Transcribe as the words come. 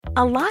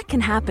A lot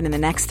can happen in the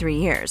next 3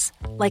 years.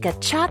 Like a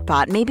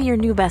chatbot may be your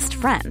new best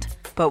friend.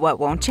 But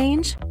what won't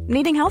change?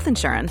 Needing health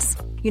insurance.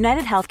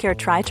 United Healthcare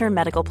Tri-Term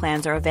Medical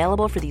Plans are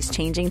available for these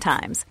changing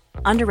times.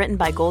 Underwritten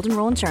by Golden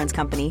Rule Insurance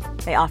Company,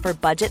 they offer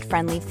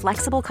budget-friendly,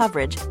 flexible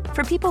coverage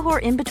for people who are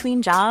in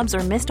between jobs or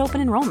missed open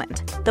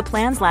enrollment. The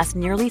plans last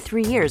nearly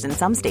 3 years in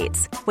some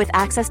states, with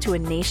access to a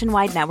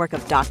nationwide network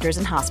of doctors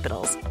and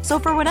hospitals. So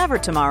for whatever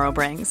tomorrow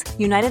brings,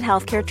 United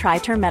Healthcare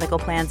Tri-Term Medical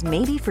Plans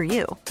may be for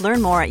you.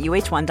 Learn more at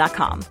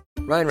uh1.com.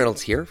 Ryan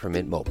Reynolds here from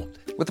Mint Mobile.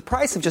 With the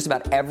price of just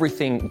about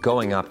everything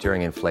going up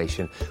during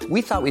inflation,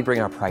 we thought we'd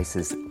bring our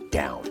prices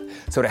down.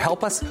 So to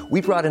help us,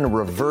 we brought in a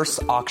reverse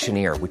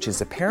auctioneer, which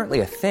is apparently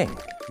a thing.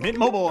 Mint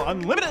Mobile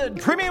Unlimited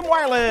Premium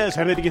Wireless.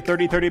 How to get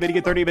 30, 30, bit to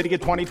get 30, bit to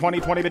get 20,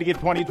 20, 20, bit to get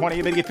 20,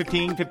 20, bit to get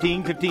 15,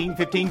 15, 15,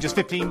 15, just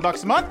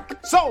 $15 a month?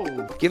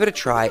 Sold! Give it a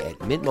try at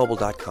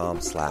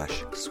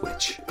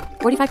mintmobile.com/switch.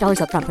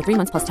 $45 up front for 3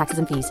 months plus taxes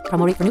and fees.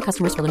 Promo rate for new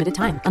customers for limited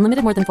time.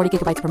 Unlimited more than 40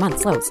 gigabytes per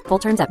month. Slows full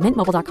terms at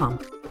mintmobile.com.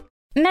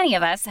 Many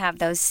of us have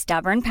those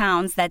stubborn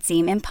pounds that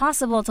seem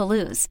impossible to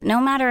lose,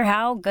 no matter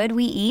how good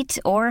we eat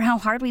or how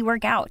hard we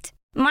work out.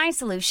 My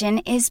solution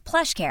is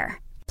PlushCare.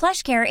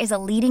 PlushCare is a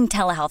leading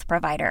telehealth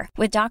provider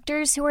with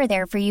doctors who are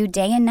there for you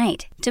day and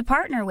night to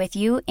partner with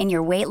you in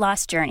your weight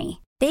loss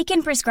journey. They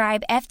can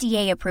prescribe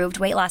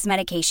FDA-approved weight loss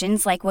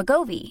medications like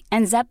Wegovy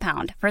and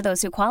Zepbound for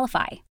those who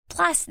qualify.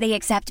 Plus, they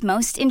accept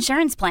most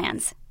insurance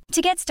plans.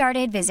 To get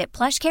started, visit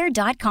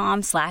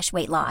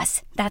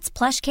plushcare.com/weightloss. That's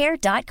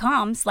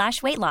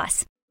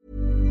plushcare.com/weightloss.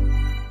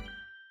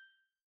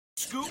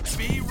 Scoop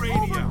B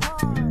Radio.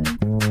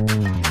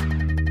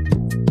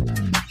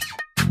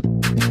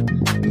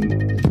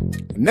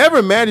 Never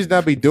imagined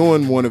I'd be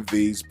doing one of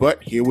these,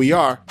 but here we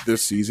are, the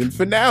season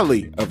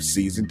finale of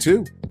season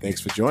 2. Thanks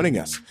for joining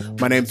us.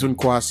 My name's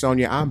Nkwasi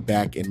Sonia. I'm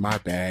back in my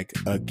bag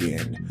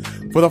again.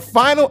 For the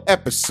final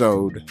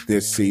episode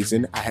this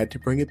season, I had to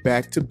bring it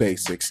back to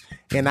basics,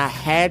 and I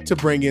had to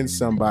bring in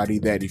somebody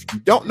that if you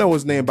don't know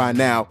his name by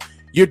now,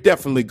 you're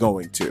definitely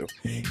going to.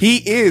 He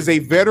is a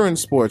veteran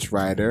sports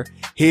writer.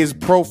 His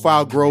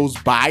profile grows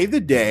by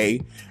the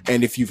day.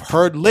 And if you've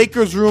heard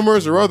Lakers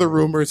rumors or other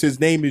rumors, his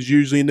name is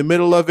usually in the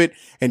middle of it.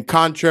 And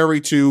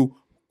contrary to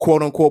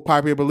quote unquote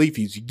popular belief,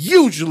 he's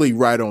usually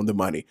right on the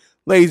money.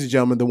 Ladies and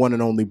gentlemen, the one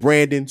and only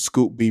Brandon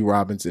Scoop B.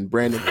 Robinson.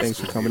 Brandon, thanks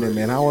for coming in,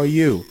 man. How are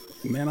you?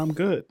 Man, I'm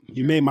good.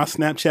 You made my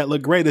Snapchat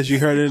look great as you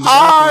heard it in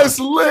the it's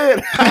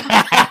lit.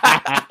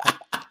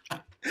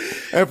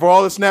 And for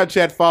all the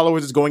Snapchat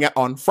followers, it's going out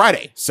on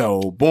Friday.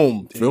 So,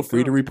 boom, feel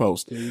free to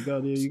repost. There you go.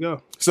 There you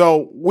go.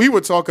 So, we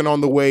were talking on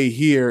the way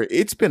here.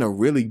 It's been a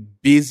really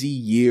busy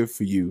year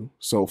for you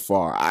so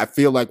far. I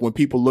feel like when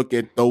people look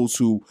at those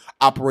who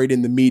operate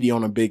in the media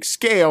on a big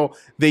scale,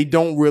 they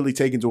don't really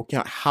take into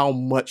account how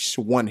much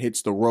one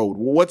hits the road.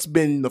 What's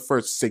been the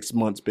first 6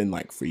 months been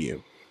like for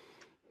you?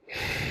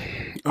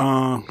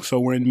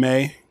 So, we're in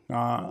May.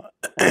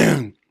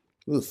 It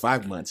was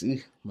 5 months.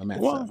 My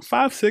math sucks.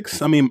 5,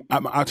 6. I mean,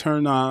 I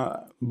turn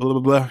blah blah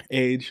blah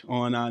age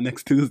on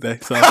next Tuesday.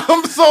 So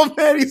I'm so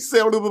mad he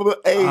said blah, blah, blah,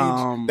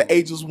 age. The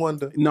ageless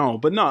wonder. No,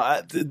 but no.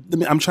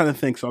 I'm trying to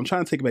think. So I'm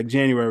trying to take it back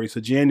January.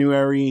 So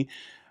January,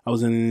 I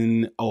was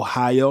in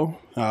Ohio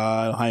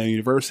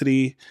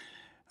University.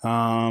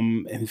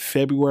 In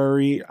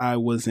February, I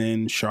was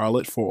in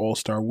Charlotte for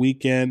All-Star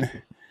Weekend.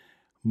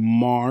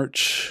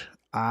 March,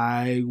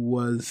 I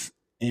was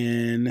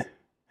in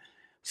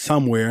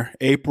somewhere.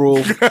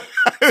 April,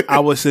 I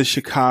was in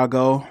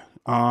Chicago.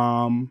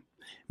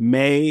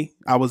 May,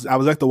 I was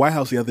at the White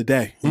House the other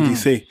day in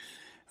DC.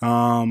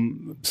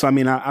 So I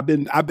mean, I've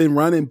been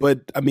running,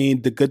 but I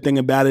mean, the good thing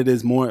about it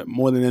is more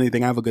than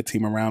anything, I have a good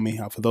team around me.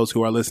 For those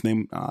who are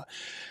listening,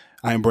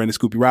 I am Brandon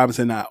Scoopy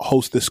Robinson. I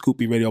host the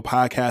Scoopy Radio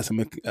podcast.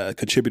 I'm a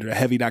contributor to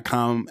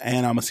Heavy.com,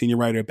 and I'm a senior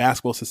writer at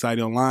Basketball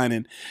Society Online.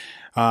 And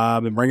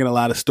I've been bringing a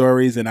lot of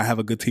stories, and I have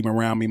a good team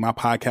around me. My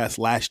podcast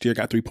last year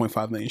got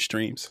 3.5 million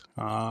streams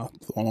on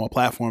all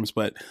platforms,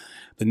 but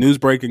the news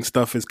breaking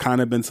stuff has kind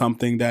of been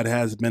something that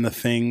has been a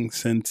thing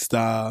since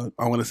I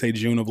want to say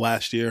June of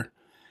last year,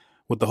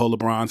 with the whole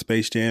LeBron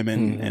Space Jam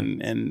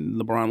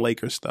and LeBron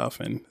Lakers stuff,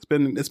 and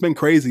it's been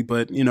crazy.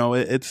 But you know,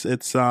 it's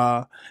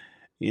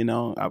you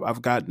know,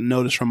 I've got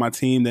notice from my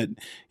team that,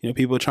 you know,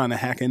 people are trying to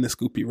hack into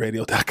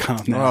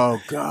ScoopyRadio.com now. Oh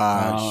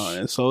gosh!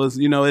 And so it's,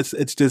 you know,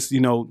 it's just, you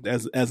know,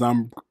 as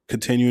I'm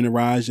continuing to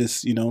rise,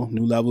 just, you know,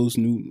 new levels.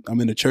 I'm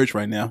in the church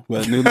right now,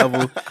 but new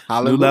level,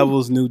 new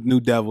levels, new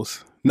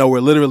devils. No,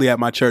 we're literally at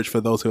my church.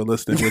 For those who are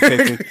listening, we're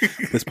taping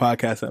this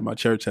podcast at my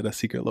church at a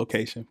secret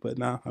location. But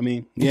no, I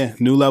mean, yeah,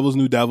 new levels,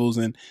 new devils,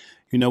 and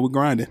you know, we're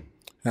grinding.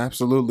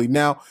 Absolutely.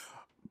 Now,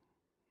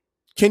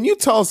 can you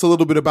tell us a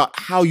little bit about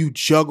how you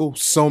juggle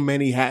so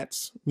many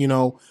hats? You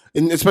know,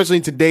 and especially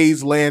in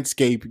today's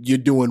landscape, you're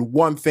doing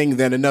one thing,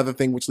 then another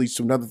thing, which leads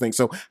to another thing.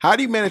 So how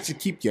do you manage to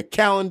keep your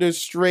calendar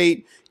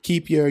straight,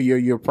 keep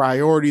your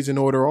priorities in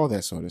order, all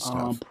that sort of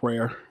stuff?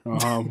 Prayer.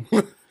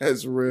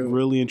 That's real.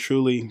 Really and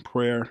truly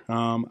prayer.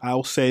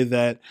 I'll say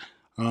that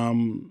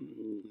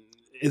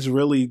it's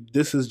really,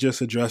 this is just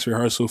a dress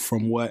rehearsal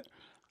from what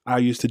I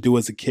used to do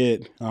as a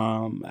kid.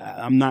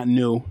 I'm not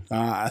new.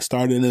 I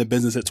started in the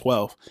business at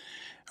 12.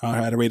 I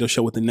had a radio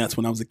show with the Nets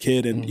when I was a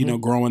kid. And, you know,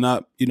 growing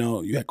up, you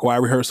know, you had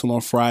choir rehearsal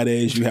on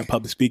Fridays. You had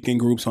public speaking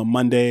groups on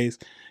Mondays.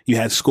 You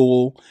had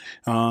school.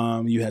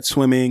 You had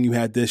swimming. You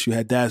had this. You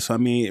had that. So, I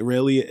mean,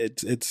 really,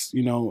 it's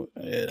you know,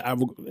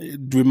 it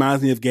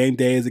reminds me of game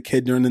day as a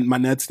kid during my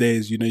Nets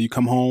days. You know, you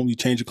come home, you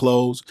change your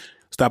clothes,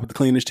 stop at the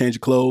cleaners, change your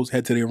clothes,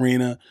 head to the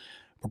arena,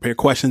 prepare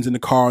questions in the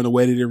car on the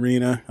way to the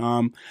arena.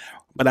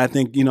 But I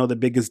think, you know, the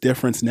biggest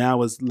difference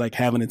now is like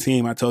having a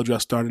team. I told you I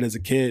started as a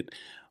kid.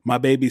 My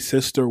baby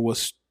sister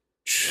was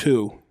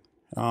 2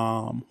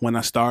 when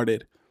I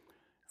started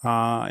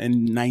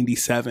in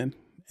 97.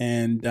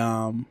 And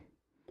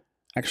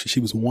actually,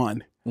 she was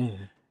 1.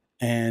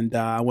 And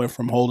I went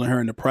from holding her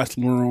in the press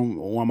room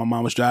while my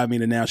mom was driving me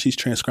to now she's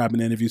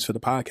transcribing interviews for the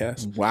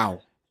podcast.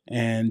 Wow.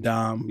 And,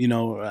 you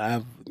know, I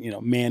have, you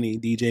know, Manny,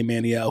 DJ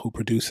Manny L, who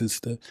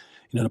produces the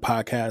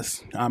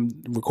podcast. I'm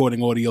recording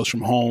audios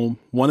from home.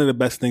 One of the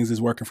best things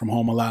is working from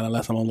home a lot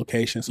unless I'm on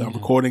location. So I'm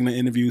recording the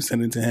interview,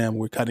 sending it to him.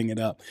 We're cutting it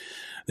up.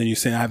 Then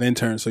I have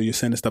interns. So you're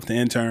sending stuff to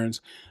interns.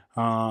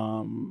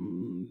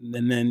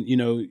 And then, you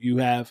know, you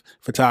have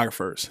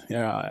photographers,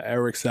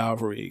 Eric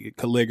Salvery,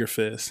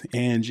 calligraphist,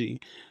 Angie.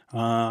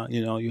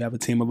 You know, you have a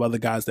team of other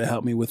guys that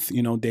help me with,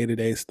 you know,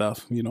 day-to-day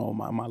stuff. You know,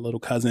 my little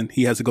cousin,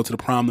 he has to go to the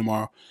prom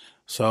tomorrow.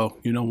 So,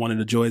 you know, one of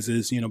the joys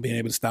is, you know, being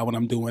able to stop what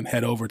I'm doing,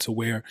 head over to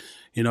where,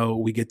 you know,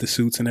 we get the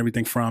suits and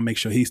everything from, make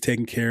sure he's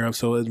taken care of.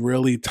 So it's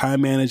really,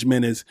 time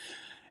management is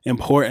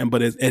important,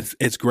 but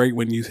it's great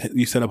when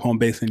you set up home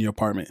base in your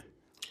apartment.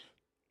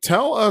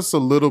 Tell us a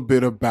little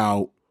bit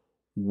about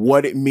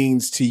what it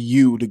means to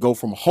you to go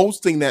from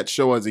hosting that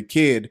show as a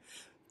kid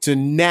to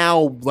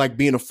now like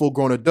being a full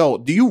grown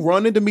adult. Do you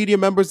run into media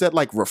members that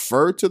like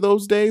refer to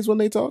those days when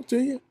they talk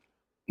to you?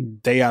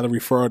 They either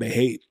refer or they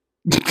hate.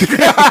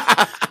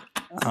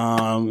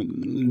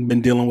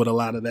 Been dealing with a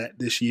lot of that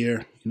this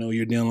year. You know,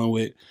 you're dealing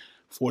with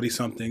 40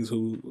 somethings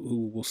who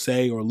will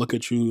say or look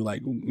at you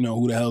like, you know,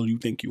 who the hell do you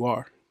think you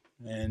are?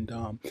 And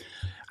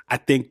I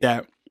think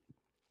that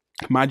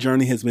my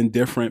journey has been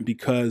different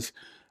because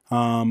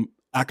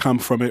I come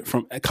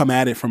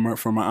at it from an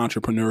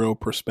entrepreneurial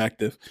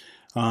perspective.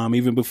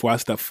 Even before I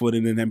stepped foot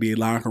in an NBA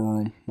locker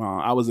room,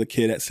 I was a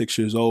kid at 6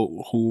 years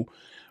old who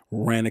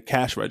ran a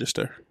cash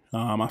register.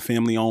 My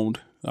family owned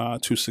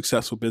 2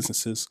 successful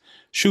businesses,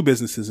 shoe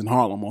businesses in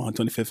Harlem, on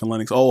 125th and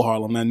Lenox, old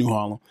Harlem, not New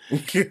Harlem.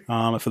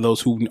 For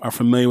those who are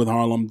familiar with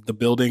Harlem, the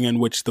building in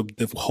which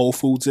the Whole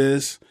Foods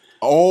is,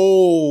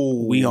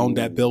 we owned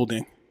that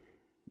building.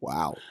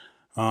 Wow.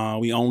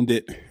 We owned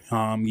it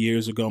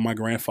years ago. My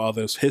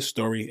grandfather's, his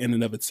story in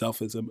and of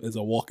itself is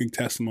a walking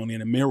testimony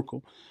and a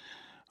miracle,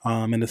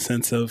 in the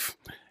sense of,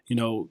 you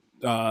know,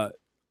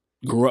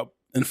 grew up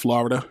in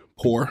Florida,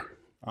 poor,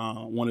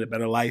 wanted a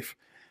better life.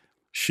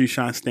 Shoe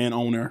shine stand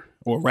owner,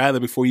 or rather,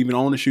 before he even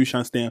owned a shoe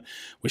shine stand,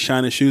 was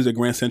shining shoes at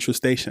Grand Central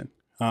Station.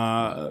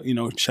 You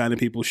know, shining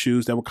people's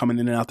shoes that were coming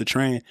in and out the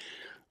train,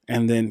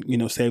 and then, you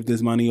know, saved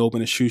his money,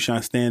 opened a shoe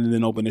shine stand, and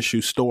then opened a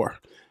shoe store.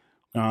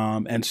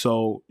 And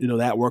so, you know,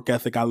 that work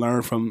ethic I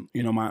learned from,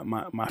 you know,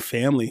 my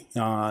family.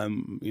 You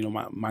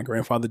know, my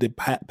grandfather did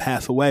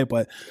pass away,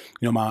 but,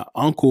 you know, my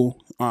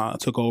uncle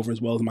took over, as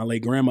well as my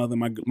late grandmother.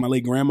 My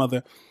late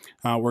grandmother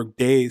worked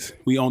days.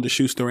 We owned a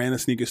shoe store and a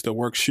sneaker store,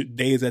 worked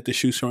days at the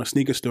shoe store and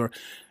sneaker store.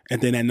 And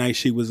then at night,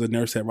 she was a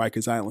nurse at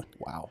Rikers Island.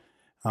 Wow.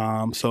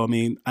 So, I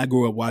mean, I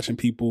grew up watching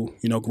people,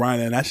 you know,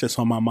 grind, and that's just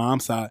on my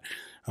mom's side.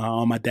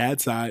 On my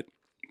dad's side,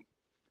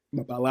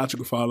 my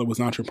biological father was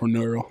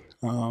entrepreneurial.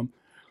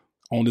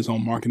 Owned his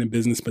own marketing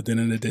business, but then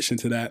in addition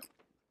to that,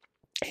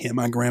 he and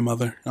my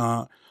grandmother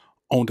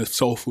owned a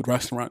soul food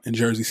restaurant in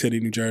Jersey City,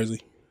 New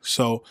Jersey.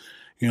 So,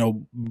 you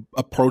know,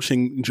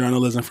 approaching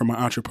journalism from an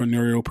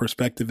entrepreneurial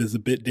perspective is a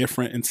bit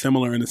different and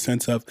similar in the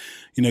sense of,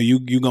 you know,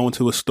 you go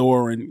into a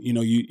store and, you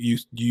know,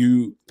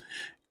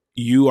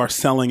 you are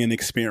selling an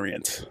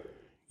experience.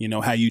 You know,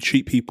 how you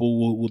treat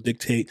people will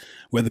dictate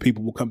whether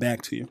people will come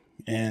back to you.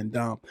 And,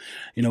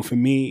 you know, for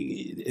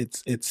me,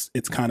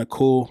 it's kind of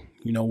cool,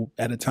 you know,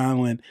 at a time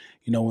when,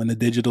 you know, in the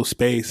digital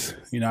space,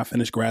 you know, I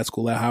finished grad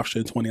school at Hofstra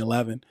in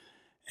 2011.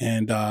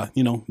 And,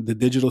 you know, the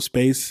digital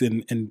space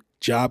and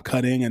job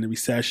cutting and the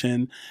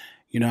recession,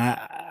 you know,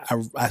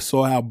 I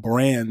saw how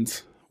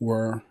brands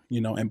were, you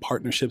know, and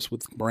partnerships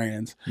with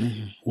brands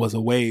was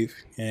a wave.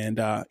 And,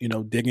 you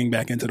know, digging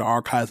back into the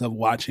archives of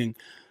watching,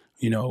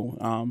 you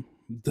know,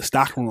 the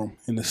stock room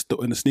in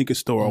the sneaker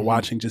store, or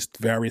watching just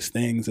various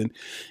things, and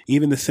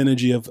even the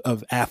synergy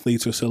of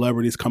athletes or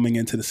celebrities coming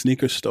into the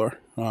sneaker store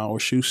or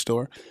shoe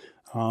store.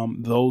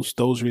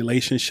 Those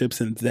relationships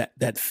and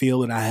that feel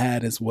that I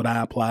had is what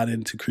I applied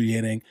into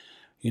creating,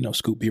 you know,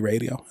 Scoop B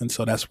Radio, and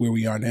so that's where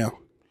we are now.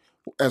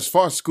 As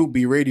far as Scoop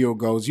B Radio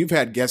goes, you've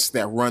had guests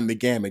that run the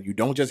gamut. You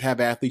don't just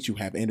have athletes; you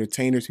have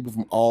entertainers, people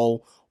from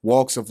all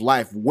walks of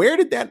life. Where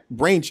did that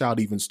brainchild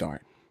even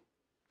start?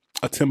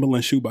 A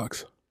Timberland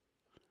shoebox.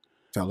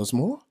 Tell us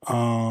more.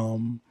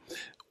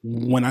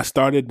 When I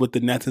started with the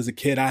Nets as a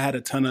kid, I had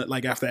a ton of,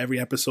 like, after every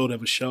episode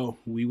of a show,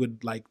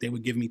 they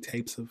would give me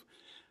tapes of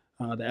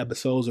The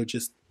episodes are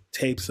just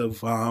tapes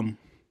of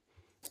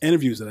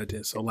interviews that I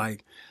did. So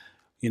like,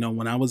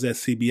 when I was at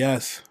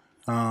CBS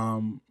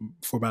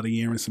for about a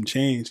year and some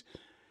change,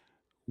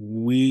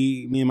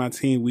 me and my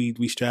team, we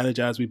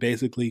strategized. We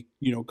basically,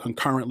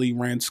 concurrently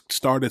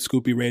started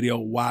Scoopy Radio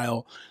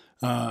while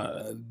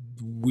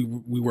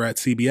we were at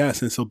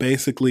CBS. And so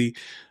basically,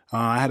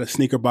 I had a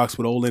sneaker box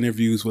with old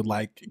interviews with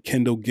like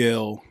Kendall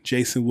Gill,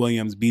 Jason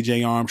Williams,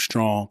 BJ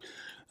Armstrong,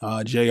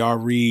 J.R.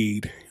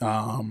 Reed,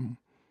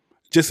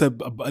 just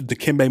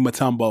Dikembe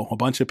Mutombo, a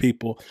bunch of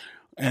people.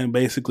 And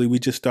basically, we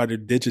just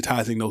started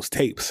digitizing those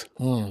tapes.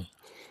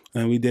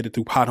 And we did it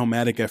through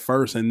Podomatic at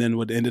first. And then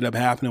what ended up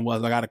happening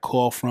was I got a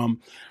call from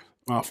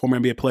former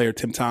NBA player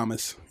Tim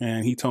Thomas.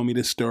 And he told me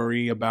this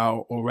story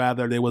about, or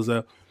rather, there was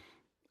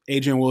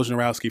Adrian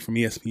Wojnarowski from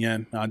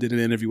ESPN. I did an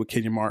interview with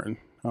Kenyon Martin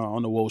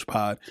on the Woj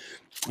pod.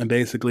 And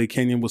basically,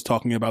 Kenyon was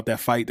talking about that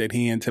fight that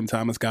he and Tim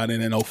Thomas got in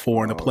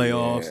 2004 in the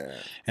playoffs. Yeah.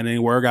 And then he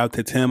worked out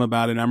to Tim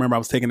about it. And I remember I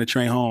was taking the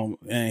train home,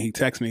 and he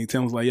texted me.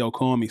 Tim was like, yo,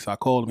 call me. So I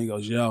called him. He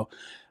goes, yo,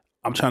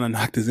 I'm trying to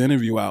knock this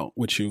interview out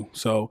with you.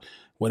 So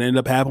what ended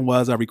up happening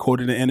was I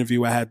recorded an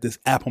interview. I had this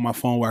app on my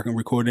phone where I can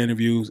record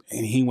interviews,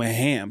 and he went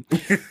ham.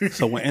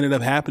 So what ended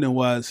up happening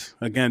was,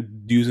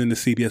 again, using the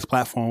CBS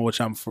platform, which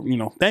I'm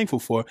thankful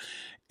for,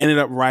 ended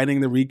up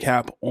writing the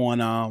recap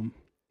on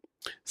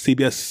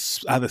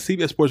CBS, either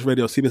CBS Sports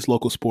Radio, CBS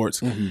Local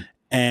Sports,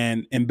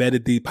 and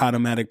embedded the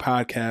Podomatic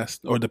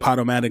podcast or the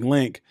Podomatic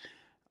link.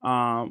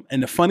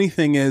 And the funny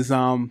thing is,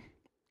 a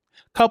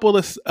couple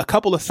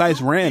of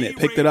sites ran it,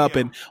 picked it up,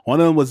 and one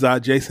of them was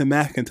Jason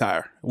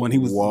McIntyre when he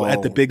was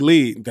at the big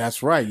league.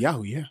 That's right.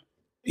 Yahoo, yeah.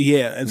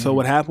 Yeah, and so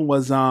what happened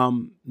was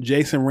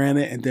Jason ran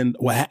it, and then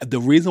the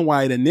reason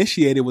why it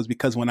initiated was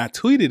because when I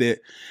tweeted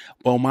it,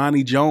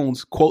 Bomani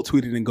Jones quote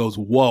tweeted and goes,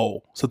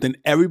 "Whoa!" So then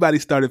everybody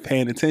started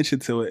paying attention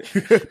to it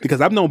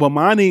because I've known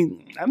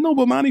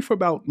Bomani for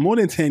about more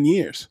than 10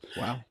 years.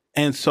 Wow.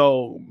 And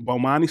so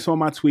Bomani saw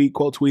my tweet,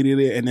 quote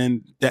tweeted it, and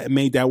then that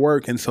made that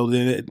work. And so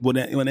then what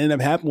ended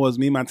up happening was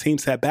me and my team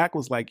sat back,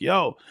 was like,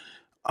 yo,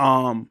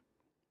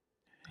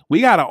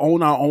 we got to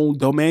own our own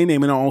domain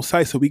name and our own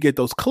site so we get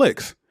those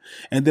clicks.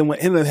 And then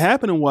what ended up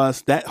happening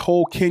was that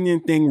whole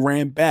Kenyon thing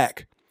ran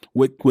back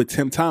with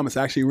Tim Thomas.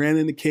 I actually ran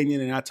into Kenyon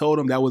and I told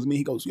him that was me.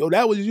 He goes, yo,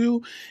 that was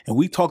you. And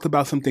we talked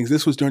about some things.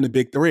 This was during the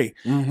Big Three.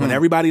 When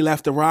everybody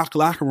left the Rock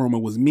locker room,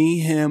 it was me,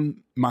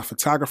 him, my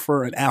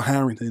photographer, and Al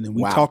Harrington. And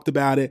we talked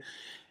about it.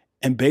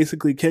 And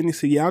basically Kenyon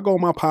said, yeah, I'll go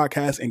on my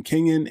podcast. And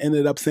Kenyon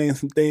ended up saying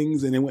some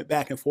things and it went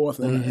back and forth.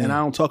 And I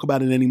don't talk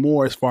about it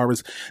anymore as far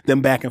as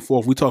them back and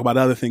forth. We talk about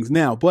other things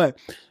now. But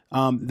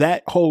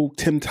that whole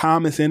Tim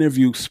Thomas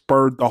interview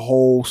spurred the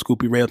whole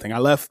Scoopy Radio thing. I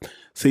left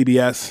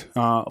CBS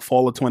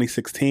fall of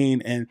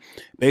 2016 and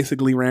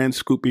basically ran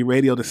Scoopy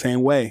Radio the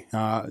same way.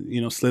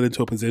 Slid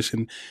into a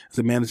position as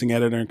a managing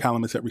editor and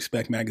columnist at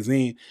Respect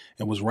Magazine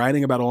and was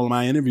writing about all of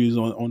my interviews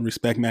on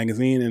Respect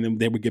Magazine, and then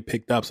they would get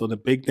picked up. So the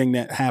big thing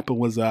that happened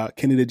was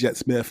Kenny the Jet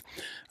Smith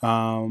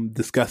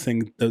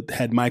discussing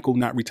had Michael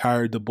not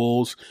retired, the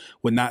Bulls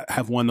would not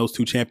have won those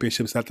 2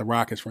 championships that the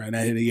Rockets ran.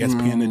 That hit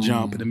ESPN, The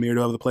Jump, and a myriad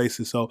of other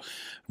places. So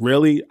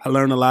really, I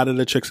learned a lot of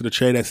the tricks of the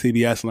trade at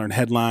CBS, learned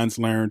headlines,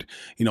 learned,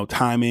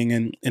 timing.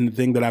 And the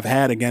thing that I've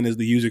had, again, is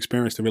the user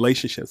experience, the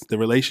relationships. The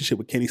relationship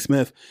with Kenny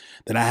Smith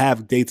that I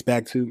have dates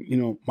back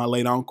to, my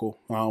late uncle,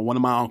 one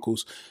of my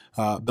uncles,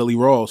 Billy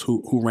Rawls,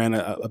 who ran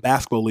a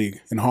basketball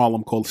league in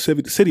Harlem called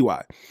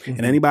Citywide.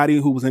 And anybody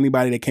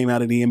that came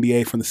out of the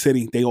NBA from the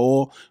city, they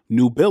all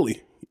knew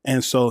Billy.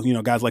 And so,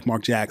 guys like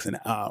Mark Jackson,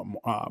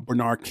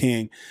 Bernard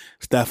King,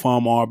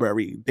 Stephon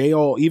Marbury, they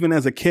all, even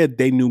as a kid,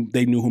 they knew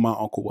who my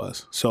uncle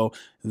was. So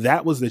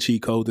that was the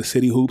cheat code, the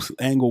City Hoops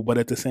angle. But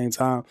at the same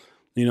time,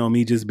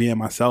 me just being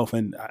myself,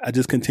 and I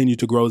just continued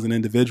to grow as an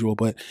individual.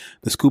 But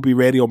the Scoopy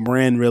Radio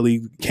brand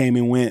really came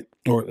and went,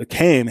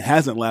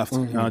 hasn't left,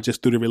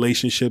 just through the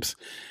relationships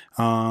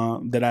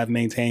that I've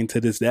maintained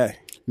to this day.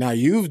 Now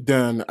you've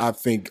done, I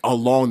think,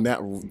 along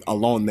that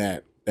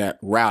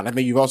route, I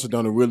think you've also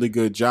done a really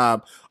good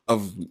job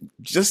of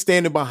just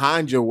standing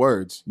behind your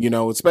words,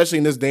 especially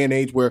in this day and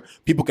age where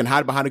people can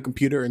hide behind a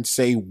computer and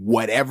say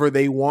whatever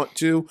they want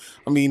to.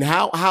 I mean,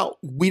 how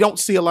we don't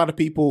see a lot of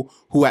people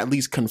who at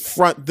least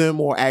confront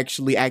them or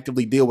actually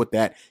actively deal with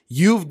that.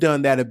 You've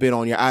done that a bit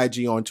on your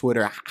IG, on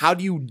Twitter. How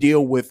do you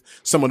deal with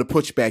some of the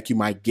pushback you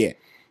might get?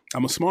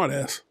 I'm a smart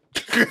ass.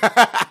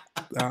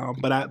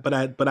 But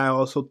I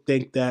also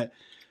think that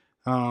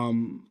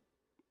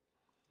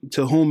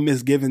to whom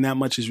is given, that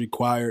much is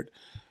required.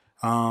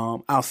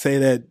 I'll say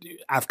that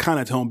I've kind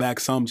of toned back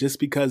some just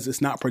because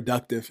it's not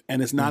productive,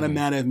 and it's not a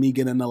matter of me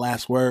getting the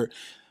last word,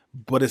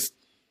 but it's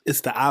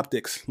the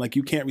optics. Like,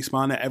 you can't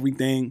respond to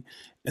everything,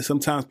 and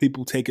sometimes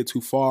people take it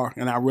too far.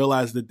 And I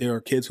realize that there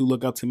are kids who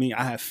look up to me.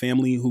 I have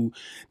family who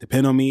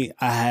depend on me.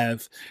 I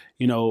have,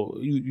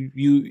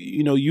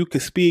 you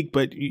could speak,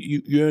 but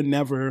you're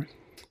never.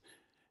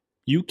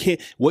 You can't,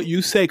 what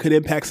you say could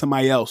impact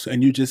somebody else,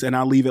 and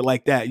I'll leave it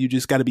like that. You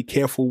just got to be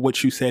careful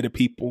what you say to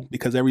people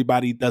because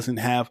everybody doesn't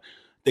have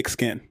thick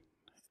skin.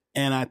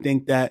 And I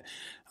think that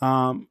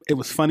it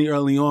was funny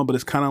early on, but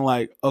it's kind of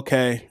like,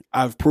 okay,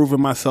 I've proven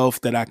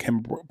myself that I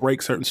can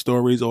break certain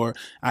stories or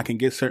I can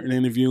get certain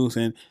interviews,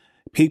 and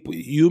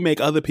you make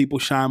other people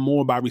shine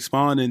more by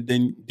responding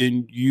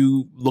than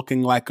you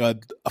looking like a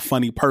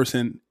funny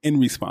person in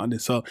responding.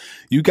 So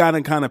you got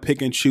to kind of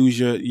pick and choose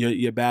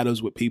your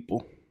battles with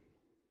people.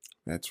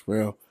 That's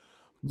real.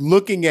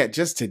 Looking at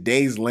just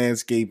today's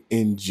landscape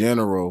in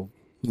general,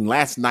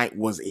 last night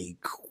was a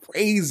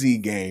crazy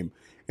game.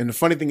 And the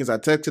funny thing is, I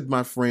texted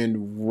my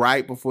friend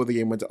right before the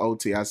game went to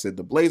OT. I said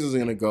the Blazers are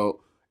going to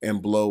go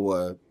and blow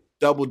a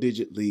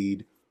double-digit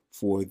lead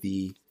for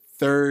the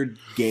third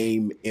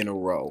game in a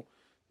row.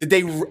 Did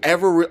they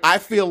ever? I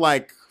feel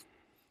like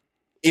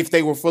if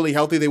they were fully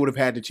healthy, they would have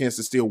had the chance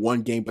to steal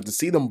one game. But to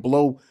see them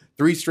blow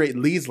 3 straight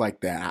leads like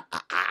that,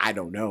 I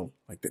don't know.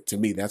 Like that, to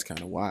me, that's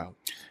kind of wild.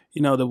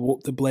 You know,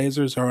 the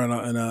Blazers are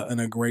in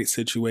a great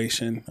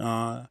situation.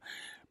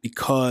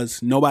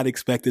 Because nobody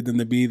expected them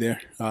to be there.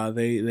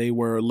 They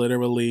were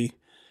literally,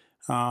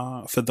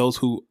 for those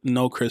who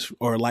know Chris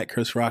or like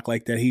Chris Rock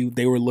like that,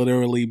 they were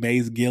literally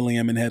Mays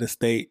Gilliam and Head of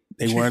State.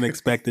 They weren't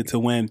expected to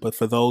win. But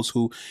for those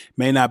who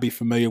may not be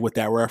familiar with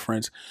that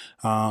reference,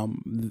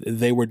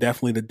 they were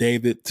definitely the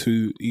David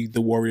to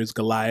the Warriors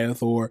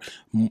Goliath, or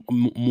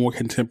more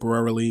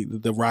contemporarily,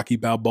 the Rocky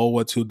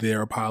Balboa to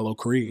their Apollo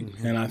Creed.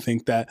 Mm-hmm. And I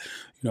think that,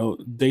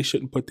 they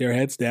shouldn't put their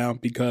heads down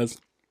because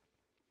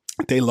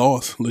they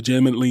lost.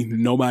 Legitimately,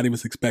 nobody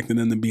was expecting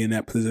them to be in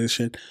that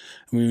position.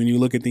 I mean, when you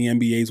look at the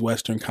NBA's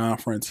Western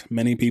Conference,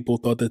 many people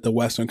thought that the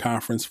Western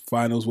Conference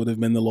Finals would have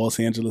been the Los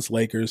Angeles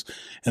Lakers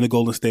and the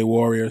Golden State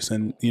Warriors.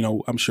 And,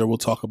 I'm sure we'll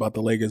talk about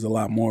the Lakers a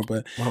lot more.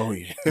 But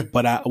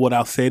but what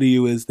I'll say to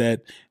you is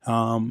that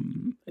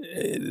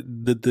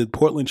the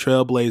Portland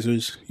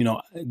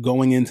Trailblazers,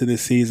 going into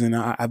this season,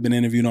 I've been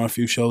interviewed on a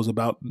few shows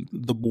about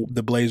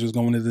the Blazers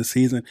going into this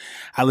season.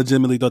 I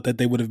legitimately thought that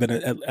they would have been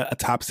a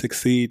top 6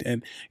 seed.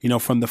 And,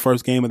 from the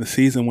first game of the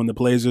season when the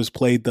Blazers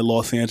played the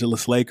Los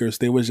Angeles Lakers,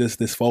 there was just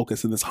this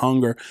focus and this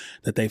hunger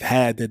that they've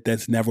had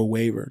that's never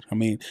wavered. I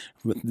mean,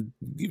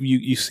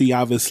 you see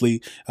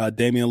obviously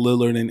Damian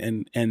Lillard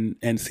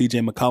and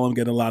CJ McCollum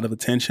get a lot of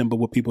attention, but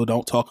what people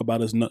don't talk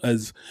about is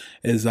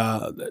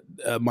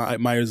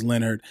Myers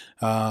Leonard.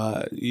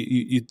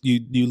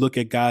 You look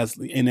at guys,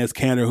 Enes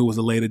Kanter, who was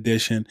a late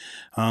addition.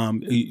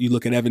 You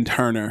look at Evan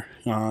Turner,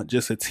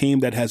 just a team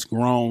that has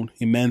grown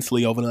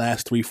immensely over the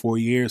last 3-4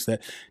 years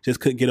that just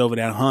couldn't get over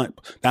that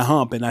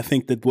hump. And I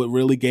think that what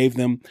really gave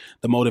them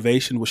the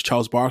motivation was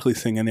Charles Barkley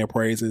singing their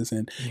praises.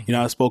 And,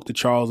 I spoke to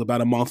Charles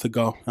about a month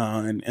ago,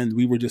 and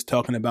we were just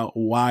talking about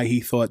why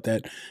he thought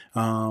that,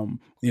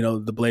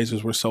 the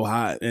Blazers were so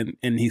hot.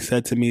 And he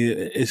said to me,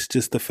 it's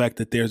just the fact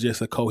that there's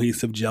just a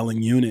cohesive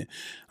gelling unit,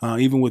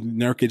 even with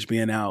Nurkic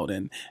being out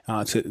and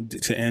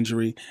to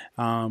injury.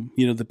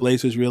 The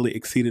Blazers really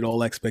exceeded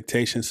all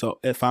expectations. So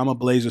if I'm a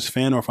Blazers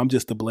fan or if I'm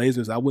just the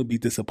Blazers, I wouldn't be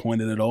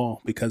disappointed at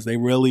all because they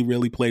really,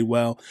 really played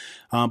well.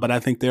 But I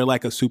think they're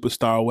like a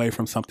superstar away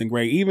from something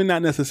great, even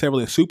not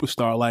necessarily a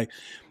superstar. Like,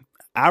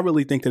 I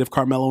really think that if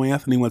Carmelo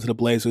Anthony went to the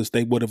Blazers,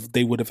 they would have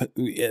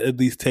at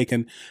least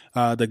taken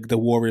the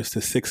Warriors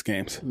to 6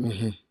 games.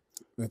 Mm-hmm.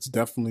 That's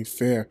definitely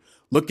fair.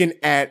 Looking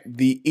at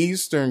the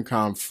Eastern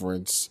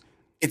Conference,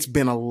 it's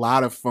been a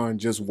lot of fun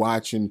just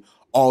watching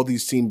all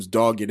these teams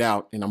dog it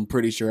out, and I'm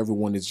pretty sure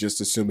everyone is just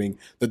assuming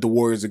that the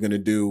Warriors are going to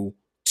do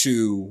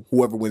to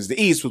whoever wins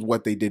the East with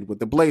what they did with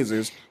the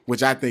Blazers,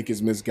 which I think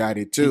is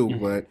misguided too.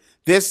 Mm-hmm. But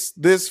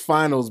this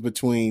finals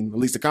between, at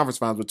least the conference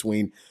finals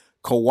between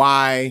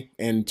Kawhi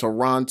and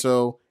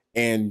Toronto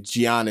and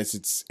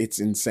Giannis, it's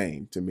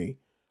insane to me.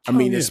 I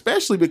mean,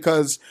 especially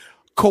because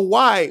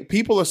Kawhi,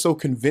 people are so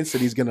convinced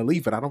that he's going to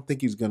leave, but I don't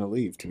think he's going to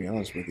leave, to be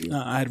honest with you.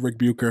 I had Rick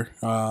Bucher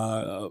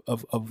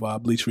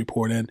of Bleach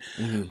Report and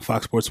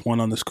Fox Sports 1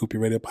 on the Scoopy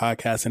Radio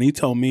podcast, and he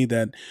told me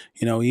that,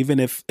 even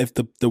if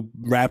the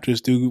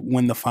Raptors do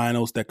win the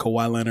finals, that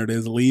Kawhi Leonard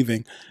is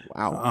leaving.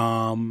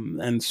 Wow.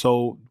 And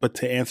so, but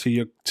to answer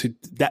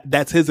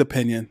that's his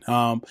opinion.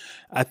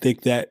 I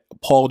think that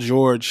Paul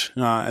George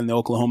and the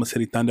Oklahoma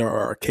City Thunder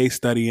are a case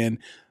study in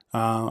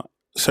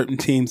certain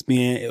teams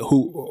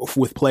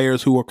with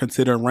players who are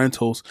considered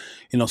rentals,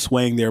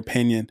 swaying their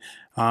opinion.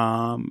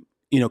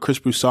 Chris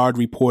Broussard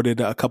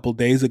reported a couple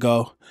days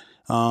ago,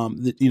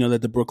 that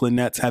the Brooklyn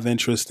Nets have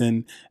interest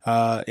in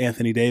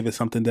Anthony Davis,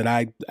 something that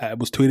I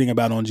was tweeting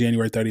about on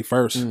January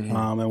 31st.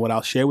 Mm-hmm. And what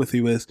I'll share with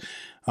you is,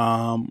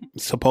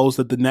 suppose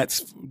that the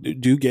Nets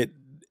do get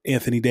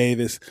Anthony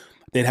Davis,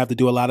 they'd have to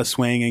do a lot of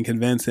swaying and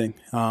convincing,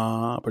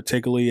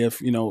 particularly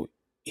if,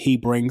 he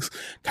brings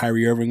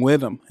Kyrie Irving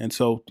with him. And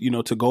so,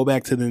 to go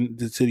back to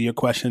your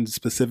question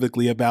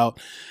specifically about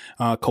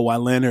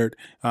Kawhi Leonard,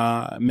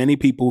 many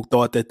people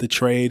thought that the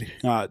trade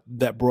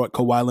that brought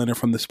Kawhi Leonard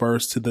from the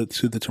Spurs to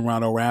the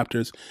Toronto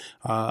Raptors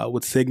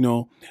would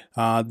signal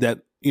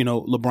that,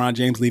 LeBron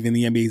James leaving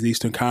the NBA's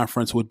Eastern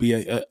Conference would be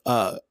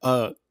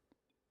a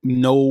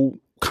no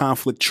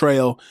conflict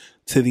trail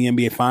to the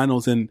NBA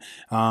Finals, and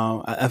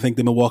I think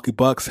the Milwaukee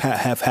Bucks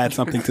have had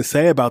something to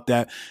say about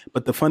that.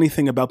 But the funny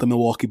thing about the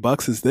Milwaukee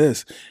Bucks is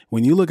this: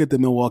 when you look at the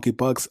Milwaukee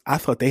Bucks, I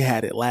thought they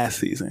had it last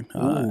season.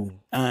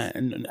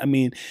 And I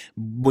mean,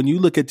 when you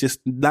look at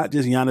not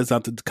just Giannis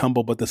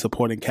Antetokounmpo, but the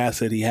supporting cast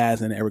that he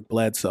has in Eric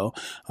Bledsoe,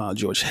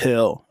 George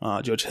Hill.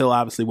 George Hill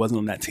obviously wasn't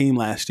on that team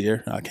last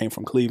year. Came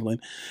from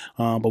Cleveland.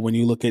 But when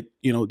you look at,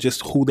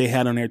 just who they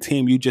had on their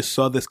team, you just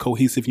saw this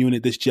cohesive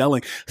unit, this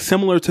gelling,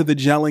 similar to the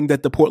gelling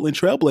that the Portland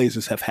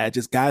Trailblazers have had,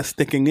 just guys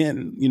sticking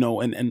in,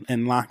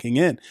 and locking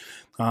in.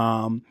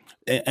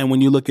 And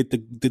when you look at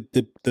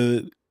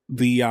the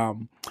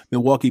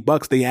Milwaukee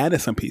Bucks, they added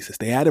some pieces.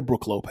 They added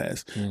Brook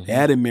Lopez. Mm-hmm. They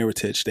added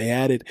Mirotic. They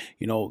added,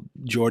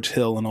 George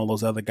Hill and all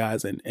those other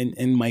guys.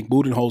 And Mike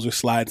Budenholzer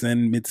slides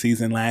in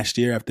midseason last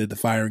year after the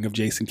firing of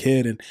Jason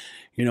Kidd and,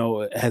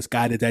 has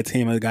guided that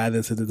team, a guy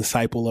that's a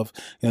disciple of,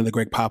 the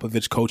Greg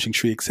Popovich coaching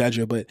tree, et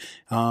cetera. But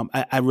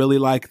I really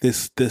like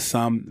this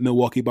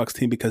Milwaukee Bucks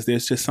team because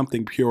there's just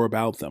something pure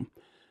about them.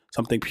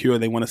 Something pure.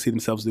 They want to see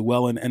themselves do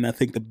well. And I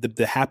think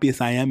the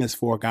happiest I am is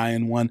for a guy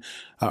in one,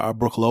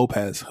 Brook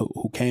Lopez,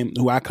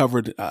 who I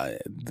covered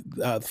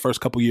the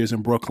first couple years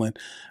in Brooklyn.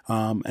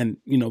 And,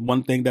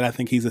 one thing that I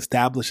think he's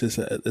established is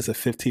a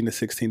 15 to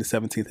 16 to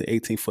 17 to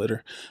 18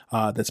 footer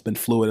that's been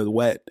fluid and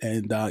wet.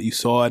 And you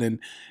saw it in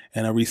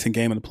a recent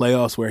game in the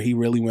playoffs where he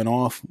really went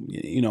off,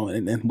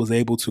 and was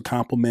able to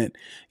complement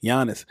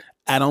Giannis.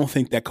 I don't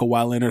think that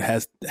Kawhi Leonard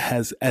has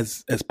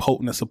as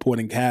potent a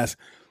supporting cast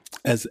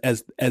as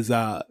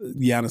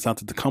Giannis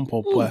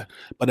Antetokounmpo,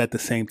 but at the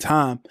same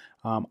time,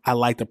 I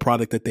like the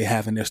product that they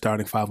have in their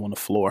starting five on the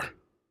floor.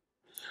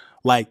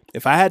 Like,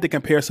 if I had to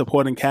compare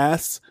supporting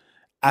casts,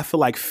 I feel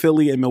like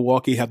Philly and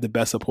Milwaukee have the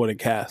best supporting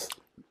cast.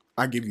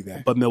 I give you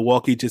that. But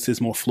Milwaukee just is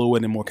more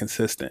fluid and more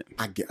consistent.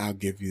 I'll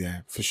give you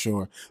that for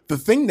sure. The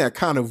thing that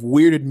kind of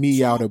weirded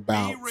me out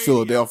about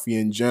Philadelphia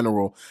in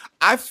general,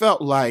 I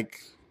felt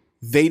like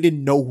they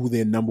didn't know who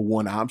their number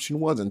one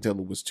option was until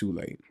it was too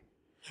late.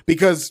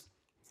 Because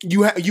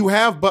you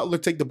have Butler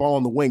take the ball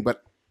on the wing,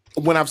 but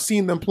when I've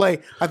seen them play,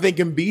 I think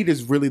Embiid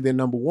is really their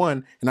number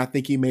one, and I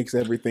think he makes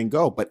everything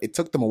go. But it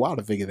took them a while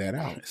to figure that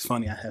out. It's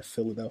funny, I have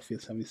Philadelphia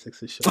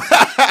 76ers show.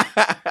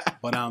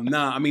 But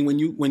I mean, when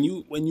you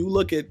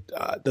look at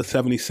the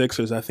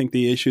 76ers, I think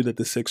the issue that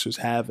the Sixers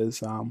have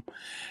is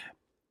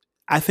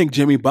I think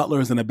Jimmy Butler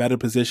is in a better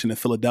position in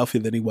Philadelphia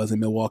than he was in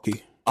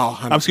Milwaukee. Oh,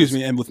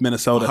 and with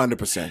Minnesota.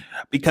 100%.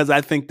 Because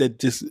I think that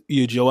just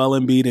Joel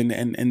Embiid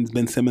and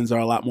Ben Simmons are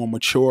a lot more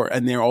mature,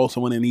 and they're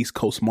also in an East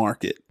Coast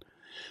market.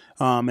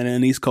 And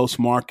an East Coast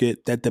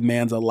market that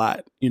demands a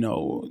lot, in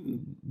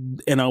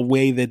a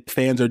way that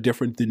fans are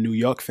different than New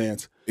York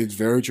fans. It's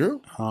very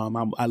true.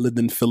 I lived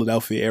in the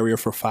Philadelphia area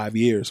for 5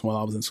 years while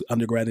I was in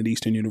undergrad at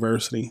Eastern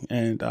University.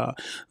 And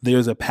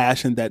there's a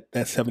passion that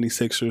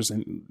 76ers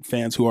and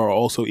fans who are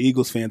also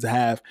Eagles fans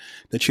have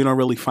that you don't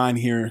really find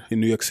here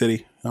in New York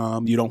City.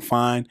 You don't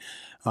find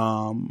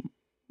I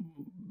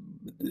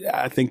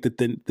think that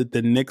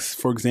the Knicks,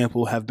 for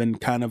example, have been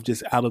kind of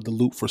just out of the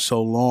loop for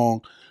so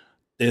long.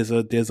 There's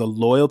a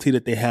loyalty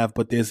that they have,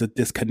 but there's a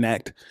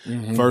disconnect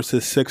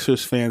versus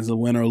Sixers fans, the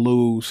win or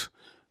lose.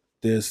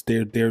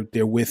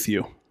 They're with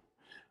you.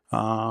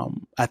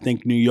 I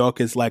think New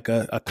York is like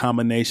a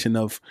combination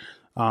of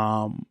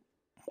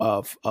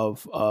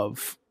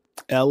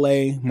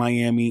L.A.,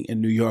 Miami,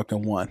 and New York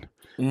in one,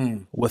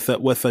 with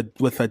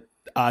a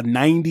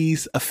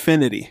 90s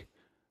affinity.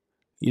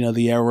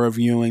 The era of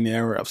Ewing, the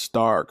era of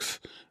Starks,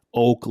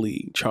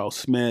 Oakley, Charles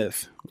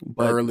Smith,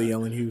 early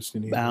Allen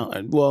Houston.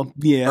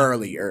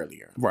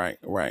 Earlier.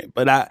 Right.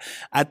 But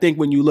I think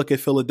when you look at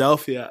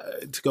Philadelphia,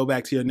 to go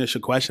back to your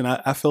initial question,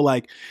 I feel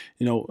like,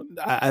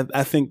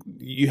 I think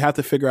you have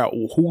to figure out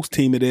whose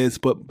team it is.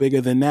 But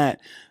bigger than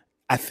that,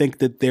 I think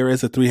that there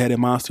is a three-headed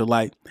monster.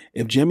 Like,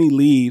 if Jimmy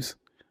leaves,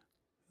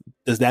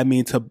 does that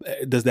mean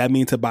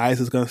Tobias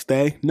is going to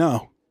stay?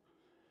 No.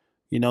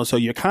 So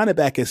you're kind of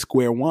back at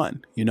square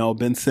one.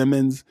 Ben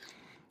Simmons,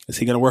 is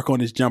he going to work on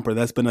his jumper?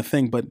 That's been a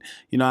thing. But,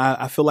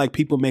 I feel like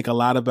people make a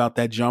lot about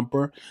that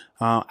jumper.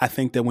 I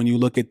think that when you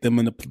look at them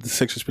in the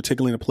Sixers,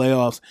 particularly in the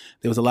playoffs,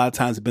 there was a lot of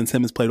times Ben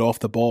Simmons played off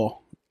the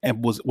ball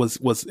and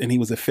and he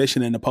was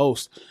efficient in the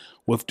post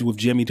with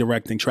Jimmy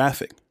directing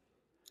traffic.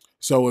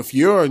 So if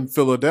you're in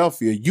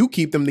Philadelphia, you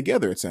keep them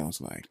together, it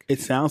sounds like.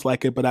 It sounds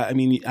like it, but I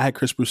had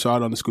Chris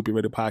Broussard on the Scoopy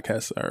Radio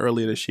podcast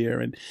earlier this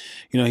year, and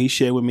he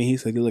shared with me, he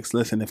said,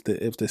 listen, if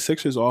the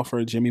Sixers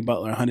offer Jimmy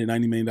Butler a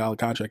 $190 million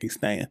contract, he's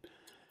staying.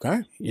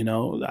 Okay.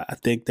 I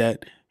think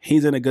that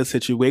he's in a good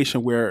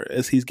situation where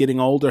as he's getting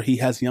older, he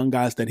has young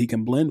guys that he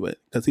can blend with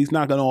because he's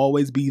not going to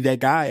always be that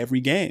guy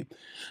every game.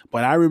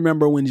 But I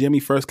remember when Jimmy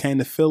first came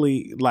to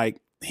Philly,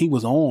 like, he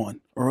was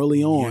on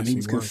early on. Yes, he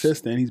was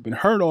consistent. He's been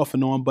hurt off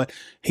and on, but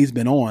he's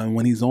been on.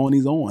 When he's on,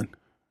 he's on.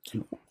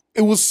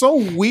 It was so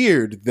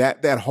weird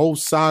that whole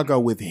saga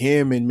with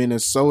him in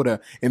Minnesota,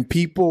 and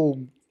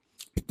people,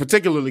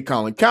 particularly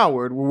Colin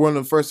Cowherd, were one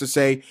of the first to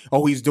say,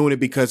 oh, he's doing it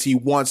because he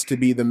wants to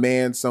be the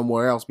man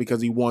somewhere else,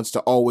 because he wants to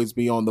always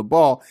be on the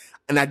ball.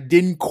 And I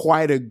didn't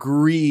quite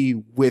agree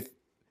with,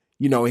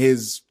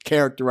 his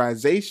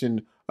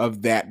characterization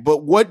of that.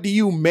 But what do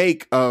you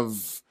make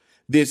of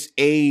this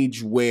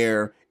age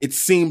where it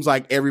seems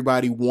like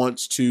everybody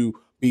wants to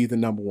be the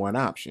number one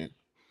option?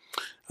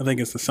 I think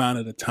it's a sign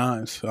of the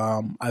times.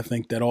 I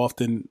think that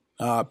often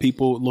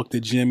people looked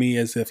at Jimmy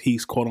as if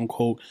he's quote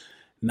unquote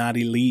not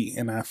elite.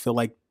 And I feel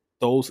like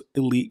those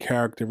elite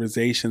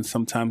characterizations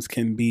sometimes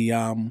can be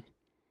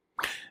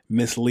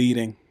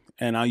misleading.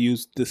 And I'll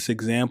use this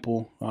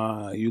example.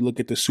 You look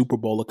at the Super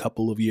Bowl a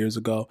couple of years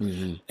ago.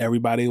 Mm-hmm.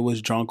 Everybody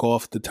was drunk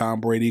off the Tom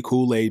Brady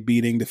Kool-Aid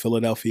beating the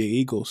Philadelphia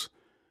Eagles.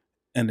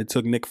 And it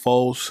took Nick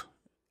Foles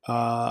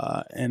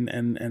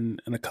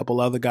and a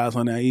couple other guys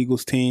on that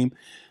Eagles team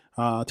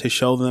to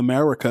show the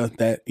America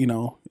that,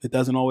 it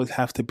doesn't always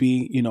have to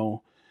be,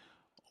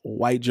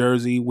 white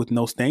jersey with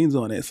no stains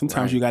on it.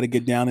 Sometimes you got to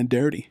get down and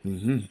dirty.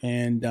 Mm-hmm.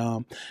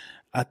 And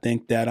I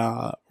think that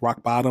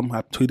rock bottom,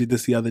 I tweeted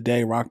this the other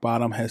day, rock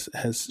bottom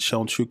has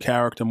shown true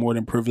character more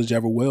than privilege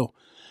ever will.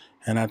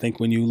 And I think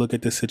when you look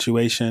at the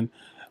situation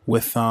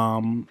with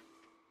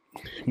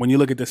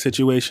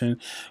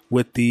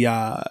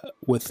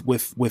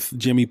with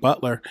Jimmy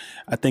Butler,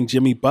 I think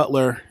Jimmy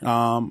Butler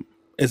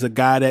is a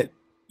guy that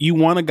you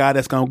want a guy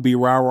that's going to be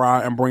rah-rah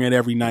and bring it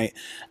every night.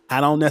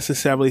 I don't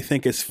necessarily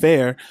think it's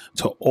fair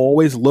to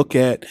always look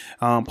at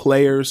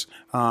players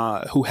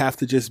who have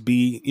to just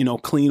be,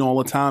 clean all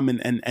the time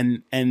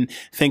and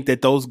think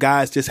that those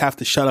guys just have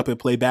to shut up and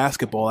play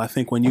basketball. I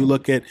think when you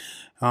look at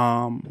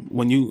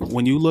when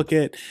you look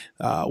at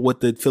what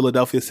the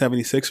Philadelphia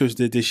 76ers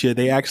did this year,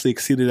 they actually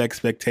exceeded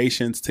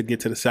expectations to get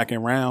to the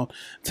second round.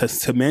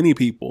 To many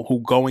people who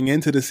going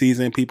into the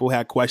season, people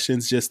had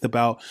questions just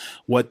about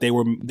what they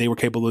were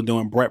capable of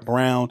doing. Brett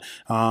Brown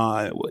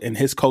and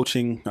his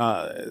coaching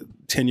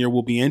tenure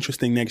will be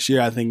interesting next year.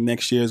 I think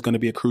next year is going to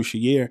be a crucial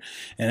year,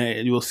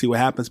 and you'll see what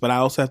happens. But I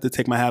also have to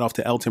take my hat off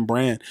to Elton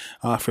Brand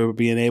for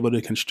being able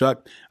to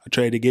construct a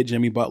trade to get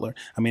Jimmy Butler.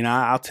 I mean,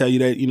 I'll tell you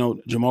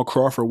that Jamal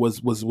Crawford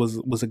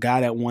was a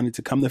guy that wanted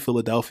to come to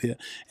Philadelphia,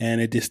 and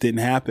it just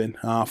didn't happen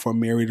for a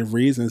myriad of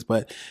reasons.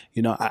 But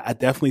I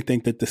definitely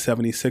think that the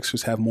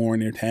 76ers have more in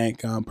their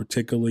tank,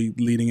 particularly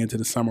leading into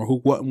the summer. Who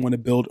wouldn't want to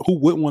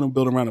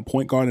build around a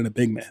point guard and a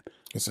big man?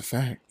 It's a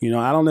fact. I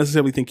don't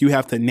necessarily think you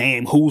have to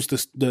name who's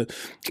the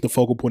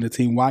focal point of the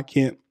team. Why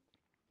can't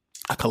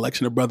a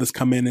collection of brothers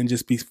come in and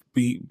just be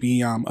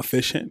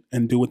efficient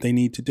and do what they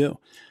need to do?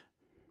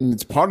 And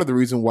it's part of the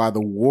reason why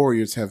the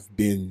Warriors have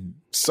been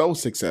so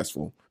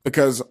successful,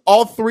 because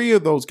all three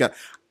of those guys,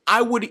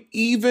 I would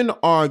even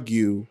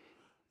argue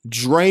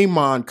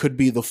Draymond could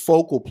be the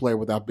focal player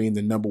without being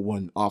the number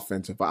one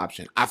offensive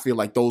option. I feel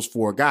like those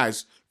four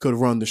guys could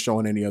run the show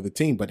on any other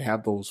team, but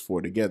have those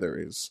four together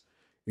is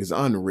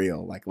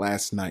unreal. Like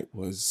last night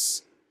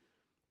was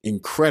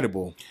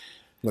incredible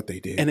what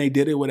they did. And they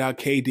did it without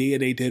KD,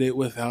 and they did it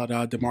without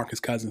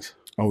DeMarcus Cousins.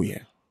 Oh, yeah.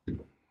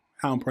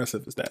 How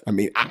impressive is that? I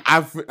mean,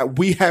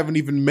 we haven't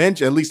even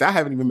mentioned, at least I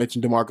haven't even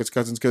mentioned DeMarcus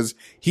Cousins because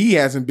he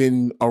hasn't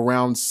been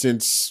around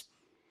since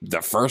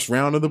the first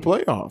round of the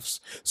playoffs.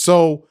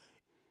 So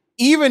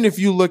even if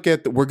you look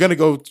at, we're going to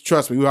go,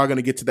 trust me, we are going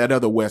to get to that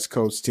other West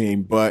Coast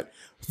team, but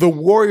the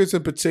Warriors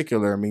in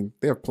particular, I mean,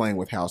 they're playing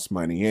with house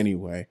money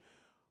anyway.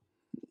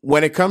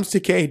 When it comes to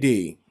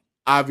KD,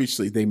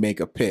 obviously they make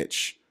a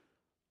pitch,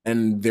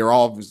 and they're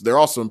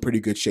also in pretty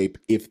good shape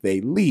if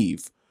they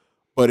leave.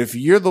 But if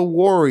you're the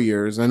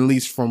Warriors, and at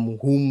least from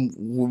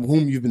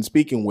whom you've been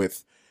speaking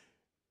with,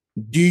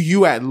 do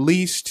you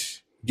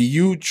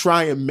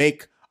try and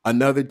make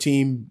another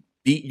team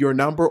beat your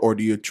number, or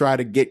do you try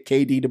to get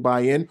KD to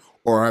buy in,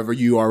 or have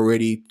you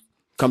already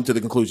come to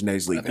the conclusion that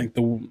he's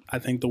leaving? I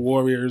think the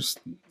Warriors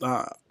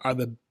are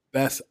the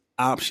best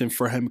option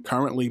for him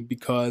currently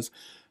because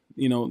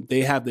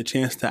they have the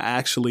chance to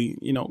actually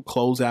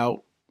close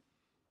out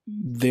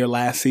their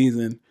last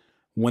season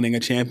winning a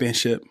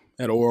championship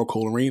at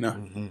Oracle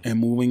Arena and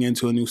moving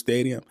into a new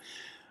stadium.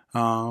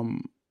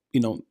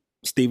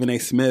 Stephen A.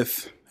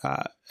 Smith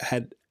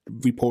had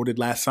reported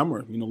last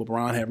summer,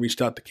 LeBron had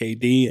reached out to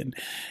KD and,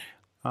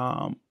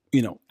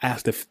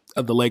 asked if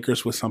the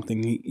Lakers was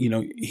something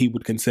he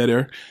would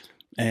consider.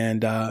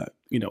 And,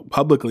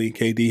 publicly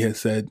KD has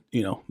said,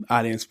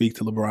 I didn't speak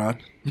to LeBron.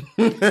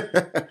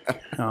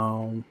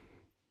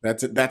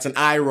 That's an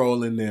eye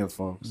roll in there,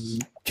 folks.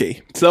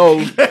 Okay. So,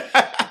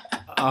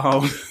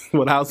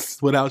 what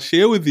I'll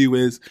share with you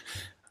is,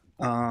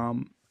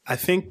 I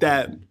think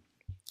that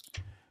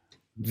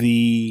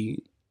the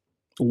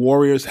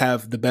Warriors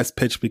have the best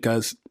pitch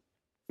because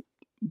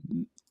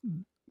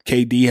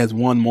KD has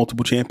won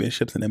multiple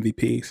championships and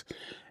MVPs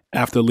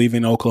after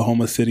leaving the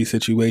Oklahoma City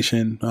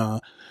situation,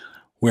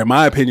 where in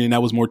my opinion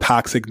that was more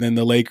toxic than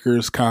the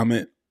Lakers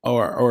comment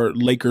or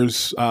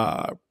Lakers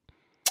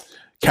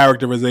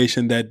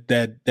characterization that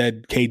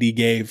KD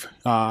gave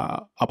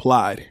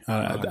applied.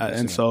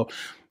 And so,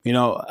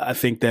 I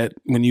think that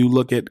when you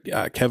look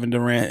at Kevin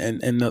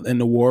Durant and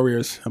the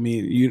Warriors, I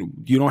mean,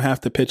 you don't have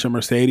to pitch a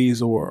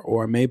Mercedes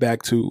or a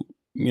Maybach to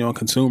a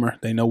consumer.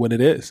 They know what it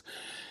is.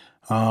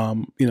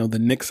 The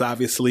Knicks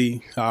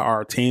obviously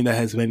are a team that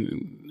has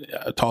been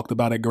talked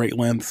about at great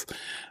lengths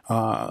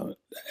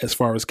as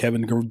far as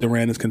Kevin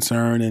Durant is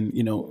concerned,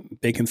 and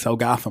they can sell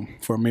Gotham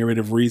for a myriad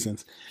of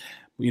reasons.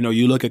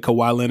 You look at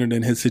Kawhi Leonard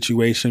and his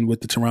situation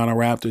with the Toronto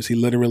Raptors. He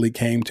literally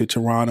came to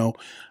Toronto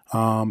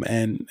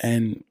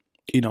and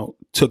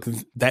took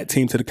that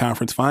team to the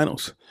conference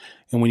finals.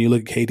 And when you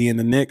look at KD and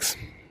the Knicks,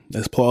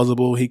 it's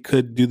plausible he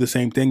could do the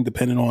same thing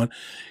depending on,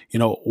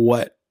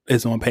 what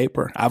is on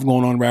paper. I've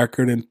gone on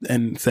record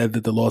and said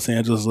that the Los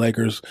Angeles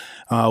Lakers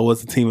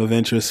was a team of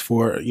interest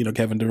for,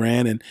 Kevin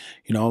Durant, and,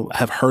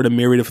 have heard a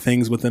myriad of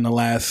things within the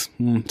last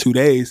 2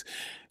 days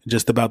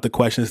just about the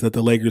questions that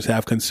the Lakers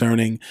have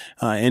concerning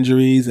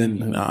injuries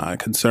and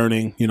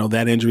concerning,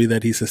 that injury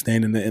that he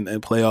sustained in the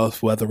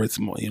playoffs, whether it's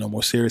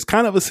more serious,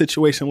 kind of a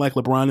situation like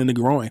LeBron in the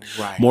groin,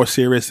 right. More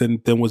serious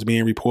than was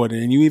being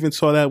reported. And you even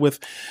saw that with,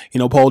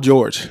 Paul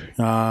George,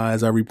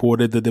 as I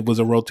reported that there was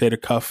a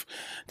rotator cuff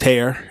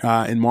tear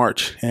in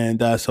March.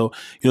 And so,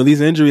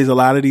 these injuries, a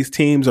lot of these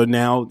teams are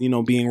now,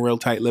 being real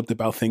tight-lipped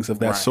about things of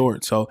that right.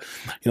 sort. So,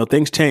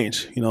 things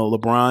change.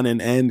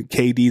 LeBron and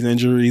KD's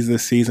injuries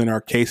this season are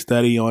a case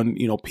study on,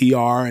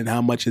 PR and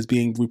how much is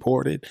being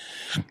reported.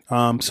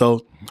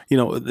 So,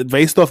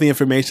 based off the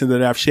information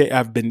that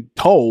I've been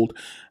told,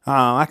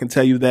 I can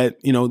tell you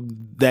that,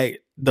 that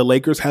the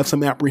Lakers have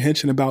some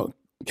apprehension about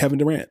Kevin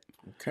Durant.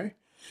 Okay.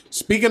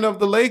 Speaking of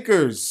the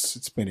Lakers,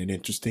 it's been an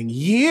interesting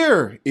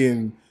year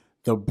in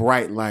the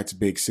bright lights,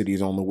 big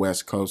cities on the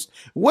West Coast.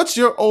 What's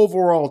your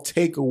overall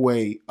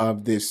takeaway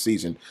of this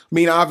season? I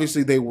mean,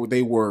 obviously they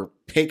were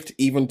picked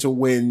even to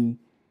win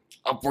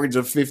upwards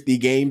of 50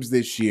 games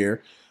this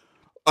year.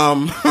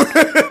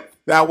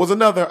 That was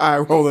another eye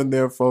roll in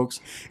there, folks.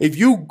 If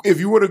you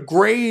were to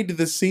grade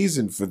the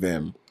season for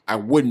them, I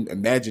wouldn't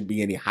imagine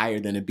being any higher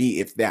than a B.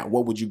 If that,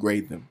 what would you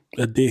grade them?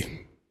 A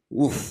D.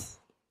 Oof,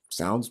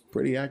 sounds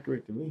pretty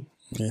accurate to me.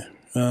 Yeah,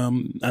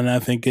 and I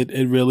think it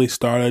really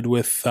started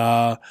with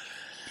the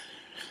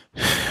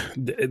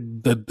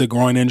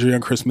groin injury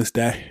on Christmas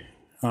Day.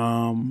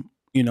 And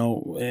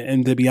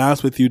to be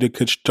honest with you, the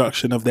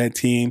construction of that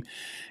team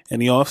in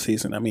the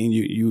offseason. I mean,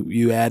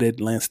 you added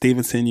Lance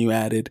Stevenson, you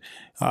added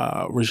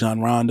Rajon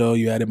Rondo,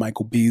 you added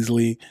Michael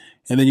Beasley,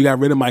 and then you got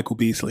rid of Michael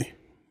Beasley.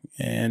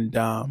 And,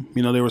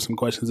 there were some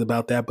questions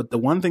about that. But the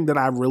one thing that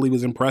I really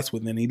was impressed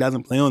with, and he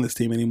doesn't play on this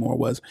team anymore,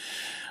 was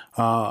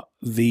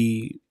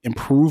the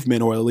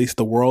improvement, or at least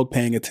the world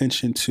paying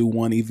attention to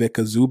one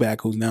Ivica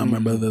Zubac, who's now a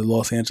member of the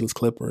Los Angeles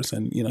Clippers.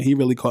 And, he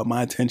really caught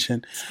my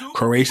attention.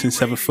 Croatian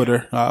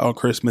 7-footer on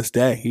Christmas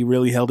Day. He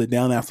really held it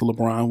down after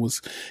LeBron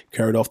was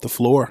carried off the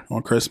floor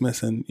on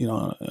Christmas. And,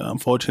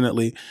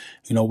 unfortunately,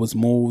 was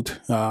moved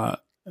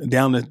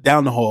down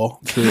the hall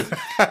to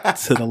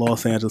the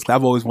Los Angeles.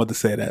 I've always wanted to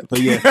say that,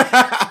 but yeah,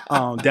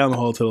 down the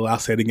hall I'll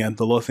say it again,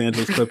 the Los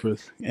Angeles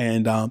Clippers.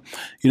 And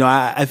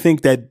I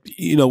think that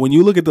when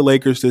you look at the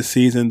Lakers this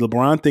season, the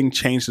LeBron thing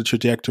changed the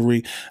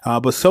trajectory,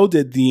 but so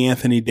did the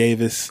Anthony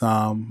Davis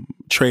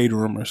trade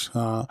rumors.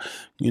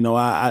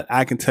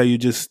 I can tell you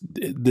just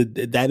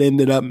that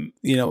ended up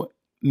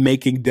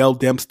making Dell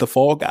Demps the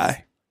fall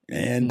guy,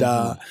 and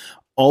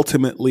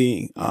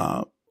ultimately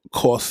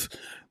cost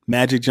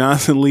Magic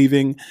Johnson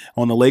leaving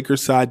on the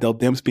Lakers side, Dell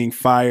Demps being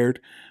fired,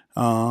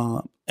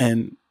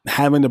 and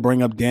having to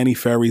bring up Danny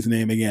Ferry's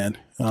name again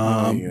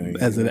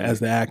as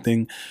the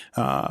acting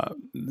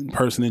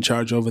person in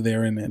charge over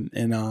there in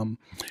New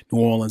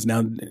Orleans.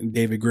 Now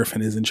David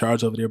Griffin is in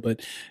charge over there.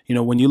 But,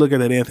 when you look at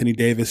that Anthony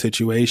Davis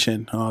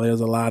situation, there's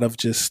a lot of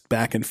just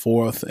back and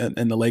forth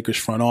in the Lakers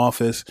front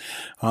office.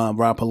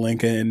 Rob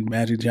Pelinka and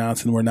Magic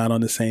Johnson were not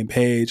on the same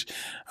page.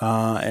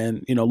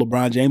 And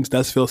LeBron James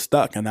does feel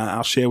stuck. And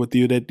I'll share with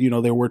you that,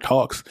 there were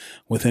talks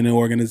within the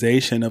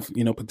organization of,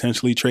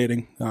 potentially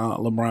trading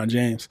LeBron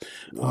James.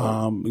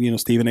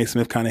 Stephen A.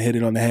 Smith kind of hit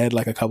it on the head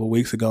like a couple of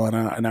weeks ago,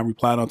 and I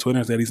replied on Twitter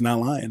and said he's not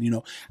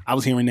lying. I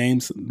was hearing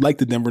names like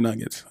the Denver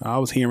Nuggets. I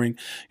was hearing,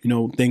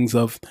 things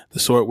of the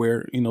sort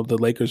where, the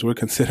Lakers were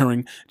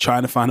considering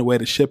trying to find a way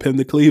to ship him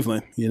to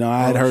Cleveland.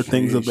 I had heard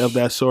things of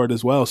that sort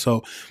as well.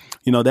 So,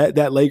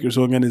 that Lakers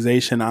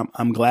organization,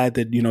 I'm glad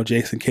that,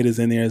 Jason Kidd is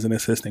in there as an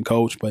assistant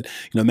coach. But,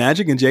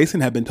 Magic and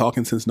Jason have been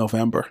talking since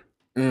November.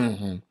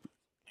 Mm-hmm.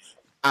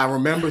 I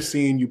remember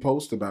seeing you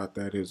post about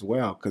that as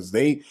well, because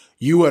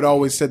you had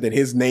always said that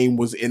his name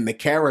was in the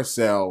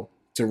carousel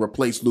to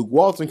replace Luke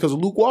Walton, because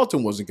Luke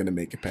Walton wasn't going to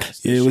make it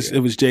past this year. It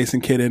was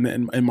Jason Kidd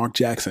and Mark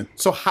Jackson.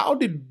 So how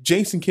did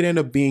Jason Kidd end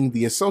up being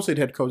the associate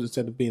head coach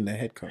instead of being the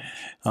head coach?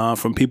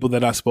 From people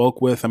that I spoke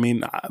with, I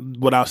mean,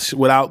 this is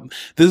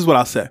what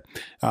I'll say.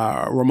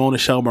 Ramona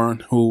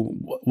Shelburne, who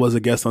was a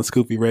guest on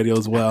Scoopy Radio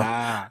as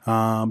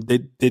well,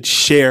 did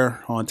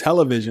share on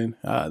television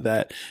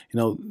that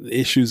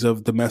issues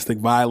of domestic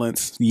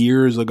violence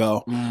years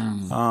ago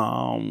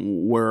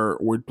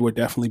were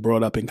definitely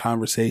brought up in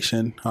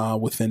conversation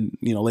within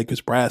Lakers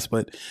brass,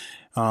 but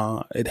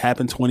it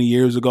happened 20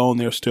 years ago, and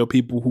there are still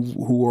people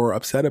who are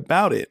upset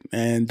about it.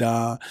 And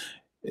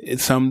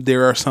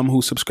there are some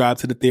who subscribe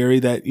to the theory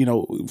that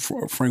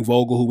Frank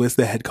Vogel, who is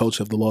the head coach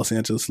of the Los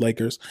Angeles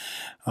Lakers,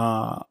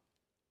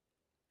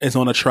 is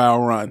on a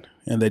trial run,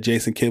 and that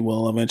Jason Kidd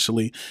will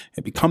eventually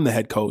become the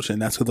head coach,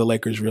 and that's what the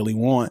Lakers really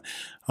want.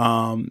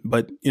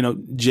 But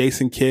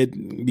Jason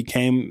Kidd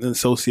became an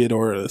associate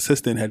or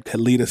assistant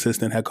lead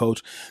assistant head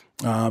coach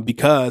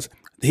because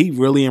he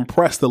really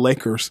impressed the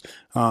Lakers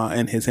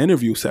in his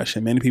interview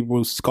session. Many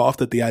people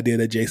scoffed at the idea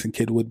that Jason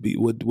Kidd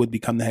would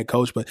become the head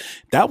coach, but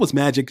that was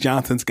Magic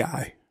Johnson's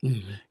guy.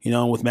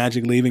 Mm-hmm. With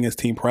Magic leaving as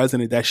team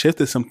president, that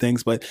shifted some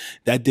things, but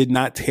that did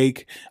not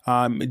take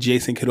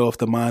Jason Kidd off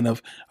the mind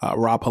of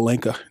Rob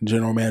Pelinka,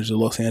 general manager of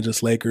the Los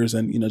Angeles Lakers.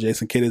 And,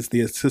 Jason Kidd is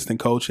the assistant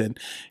coach. And,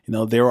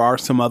 there are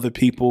some other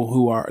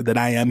people that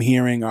I am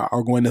hearing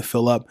are going to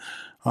fill up,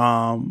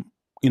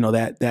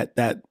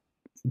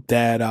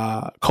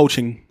 that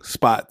coaching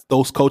spot,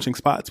 those coaching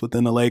spots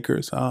within the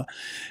Lakers. But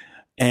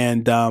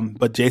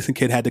Jason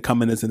Kidd had to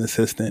come in as an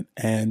assistant,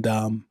 and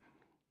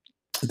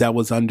that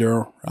was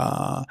under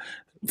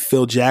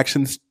Phil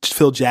Jackson's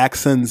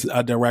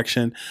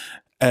direction,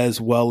 as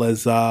well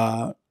as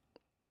Clark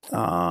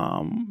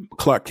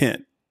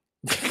Kent.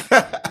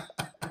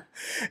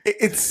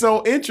 It's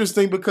so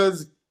interesting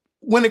because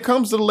when it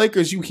comes to the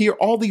Lakers, you hear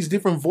all these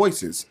different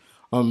voices.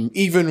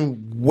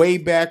 Even way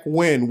back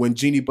when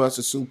Jeanie Buss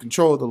assumed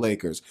control of the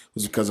Lakers, it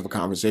was because of a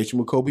conversation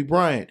with Kobe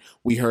Bryant.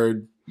 We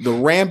heard the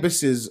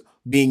Rambises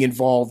being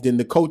involved in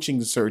the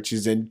coaching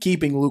searches and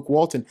keeping Luke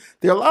Walton.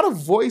 There are a lot of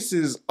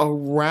voices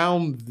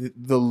around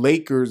the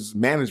Lakers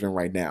management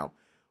right now.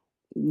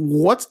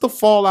 What's the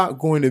fallout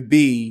going to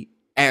be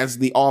as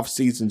the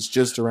offseason's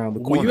just around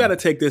the corner? Well, you got to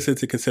take this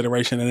into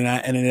consideration,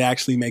 and it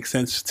actually makes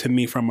sense to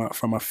me from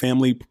a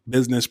family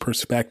business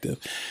perspective.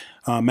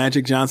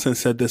 Magic Johnson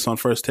said this on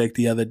First Take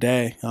the other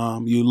day.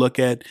 You look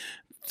at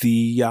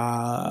the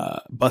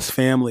Buss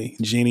family.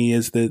 Jeanie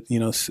is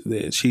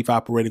the chief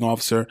operating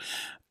officer.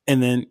 And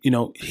then,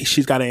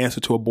 she's got to answer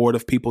to a board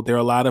of people. There are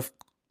a lot of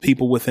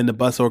people within the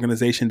Buss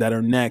organization that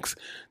are next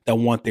that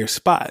want their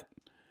spot.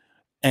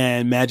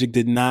 And Magic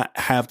did not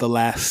have the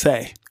last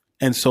say.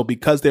 And so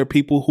because there are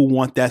people who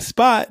want that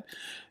spot,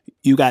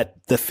 you got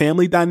the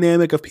family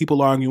dynamic of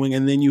people arguing.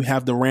 And then you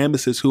have the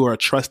Rambises, who are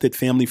trusted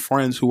family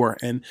friends who are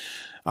in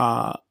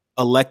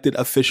elected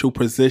official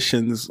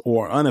positions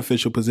or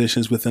unofficial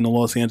positions within the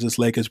Los Angeles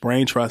Lakers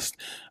Brain Trust,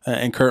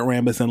 and Kurt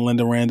Rambis and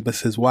Linda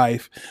Rambis, his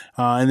wife.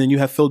 And then you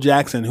have Phil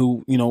Jackson,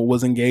 who,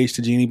 was engaged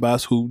to Jeanie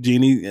Buss, who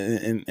Jeanie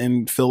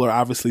and Phil are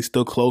obviously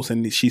still close,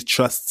 and she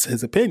trusts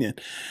his opinion.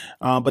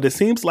 But it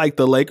seems like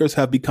the Lakers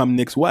have become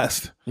Knicks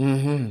West.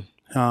 Mm-hmm.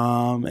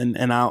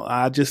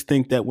 I just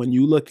think that when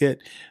you look at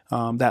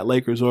that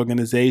Lakers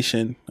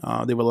organization,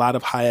 there were a lot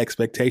of high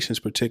expectations,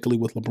 particularly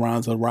with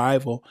LeBron's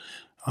arrival.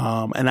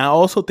 And I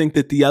also think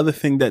that the other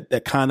thing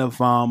that kind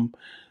of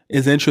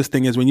is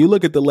interesting is when you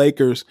look at the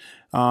Lakers,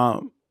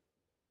 you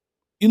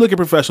look at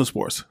professional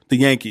sports, the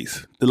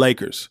Yankees, the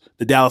Lakers,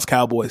 the Dallas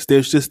Cowboys,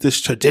 there's just this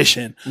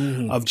tradition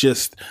of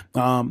just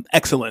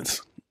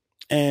excellence.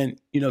 And,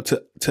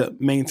 to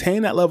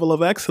maintain that level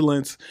of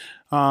excellence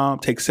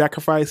takes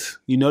sacrifice.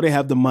 They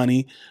have the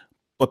money,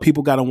 but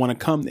people got to want to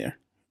come there.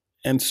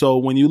 And so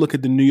when you look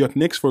at the New York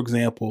Knicks, for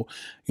example,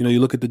 you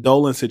look at the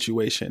Dolan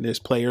situation. There's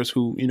players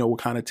who, were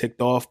kind of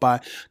ticked off by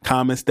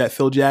comments that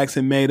Phil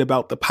Jackson made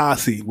about the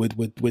posse with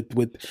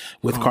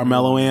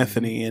Carmelo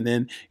Anthony. And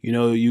then,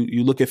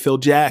 you look at Phil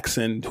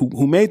Jackson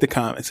who made the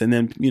comments. And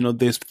then,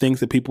 there's things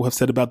that people have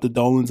said about the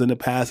Dolans in the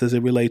past as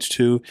it relates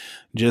to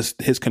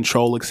just his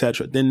control,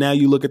 etc. Then now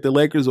you look at the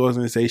Lakers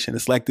organization.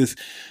 It's like this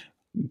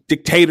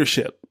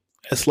dictatorship.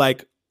 It's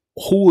like,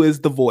 who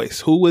is the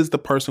voice? Who is the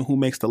person who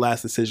makes the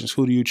last decisions?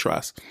 Who do you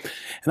trust?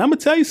 And I'm going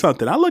to tell you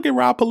something. I look at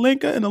Rob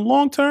Pelinka in the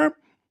long term.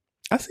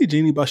 I see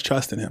Jeanie Buss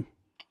trusting him.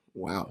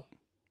 Wow.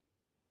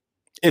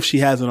 If she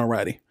hasn't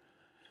already.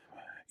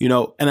 And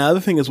the other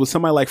thing is with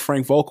somebody like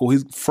Frank Vogel,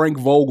 he's going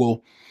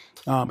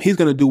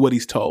to do what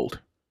he's told.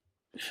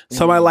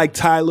 Somebody like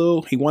Ty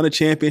Lue, he won a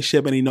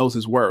championship and he knows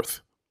his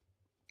worth.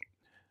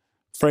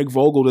 Frank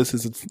Vogel, this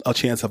is a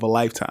chance of a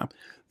lifetime.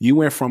 You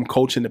went from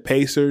coaching the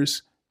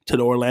Pacers to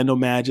the Orlando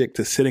Magic,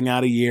 to sitting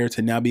out a year,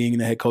 to now being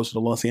the head coach of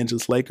the Los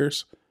Angeles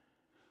Lakers.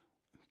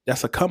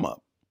 That's a come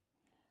up.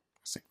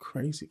 That's a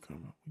crazy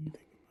come up. What do you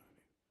think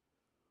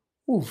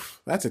about it?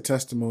 Oof, that's a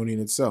testimony in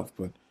itself.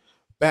 But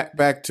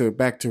back to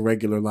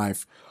regular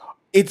life.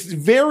 It's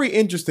very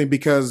interesting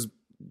because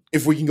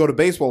if we can go to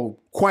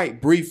baseball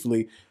quite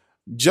briefly,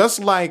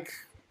 just like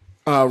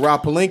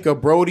Rob Pelinka,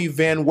 Brody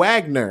Van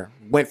Wagner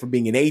went from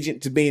being an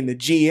agent to being the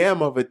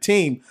GM of a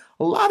team.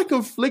 A lot of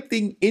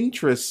conflicting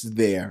interests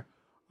there.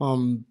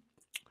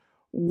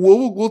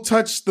 We'll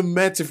touch the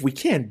Mets if we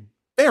can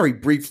very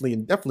briefly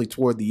and definitely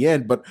toward the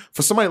end. But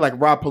for somebody like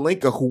Rob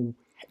Pelinka, who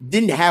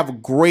didn't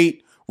have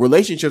great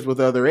relationships with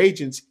other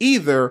agents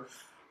either,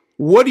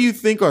 what do you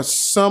think are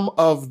some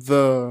of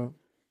the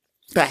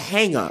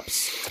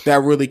hang-ups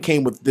that really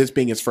came with this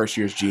being his first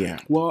year as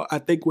GM? Well, I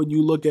think when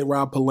you look at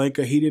Rob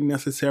Pelinka, he didn't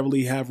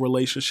necessarily have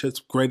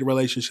great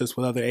relationships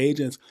with other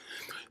agents.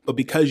 But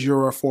because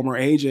you're a former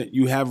agent,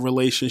 you have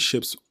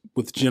relationships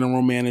with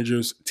general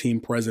managers,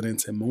 team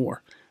presidents, and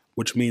more,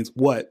 which means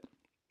what?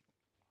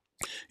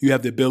 You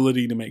have the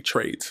ability to make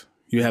trades.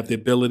 You have the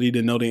ability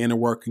to know the inner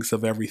workings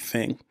of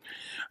everything.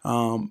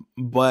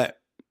 But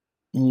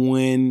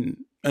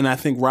and I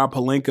think Rob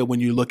Pelinka, when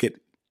you look at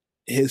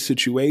his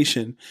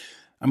situation,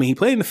 I mean, he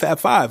played in the Fab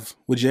Five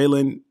with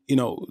Jalen,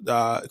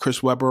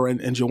 Chris Webber and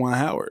Juwan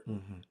Howard.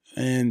 Mm-hmm.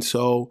 And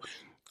so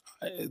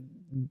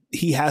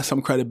he has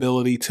some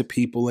credibility to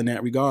people in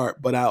that regard.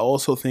 But I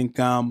also think,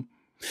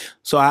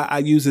 so I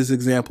use this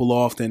example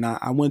often.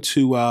 I went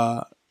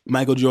to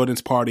Michael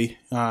Jordan's party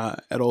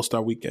at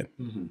All-Star Weekend.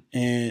 Mm-hmm.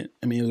 And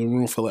I mean, it was a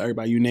room full of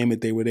everybody. You name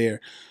it, they were there.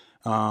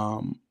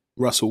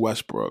 Russell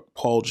Westbrook,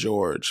 Paul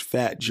George,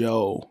 Fat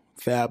Joe,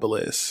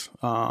 Fabulous,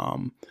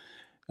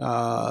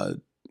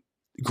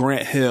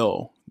 Grant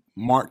Hill,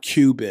 Mark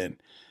Cuban,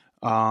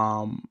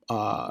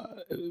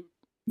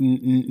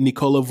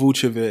 Nikola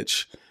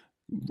Vucevic,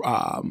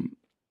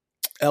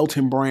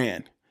 Elton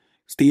Brand,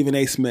 Stephen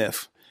A.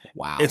 Smith.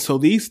 Wow. And so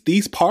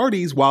these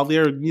parties, while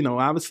they're,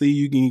 obviously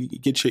you can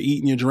get your eat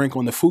and your drink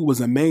on, the food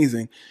was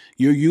amazing.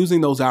 You're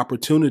using those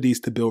opportunities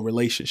to build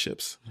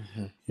relationships.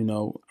 Mm-hmm.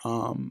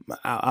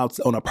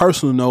 On a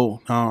personal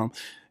note,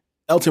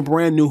 Elton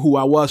Brand knew who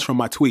I was from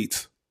my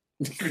tweets.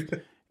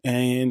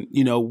 And,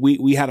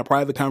 we had a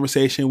private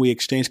conversation. We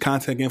exchanged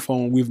contact info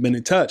and we've been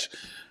in touch.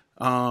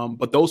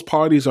 But those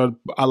parties a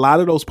lot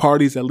of those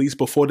parties, at least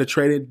before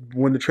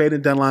when the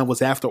trading deadline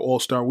was after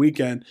All-Star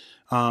Weekend,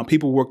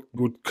 people were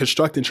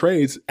constructing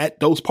trades at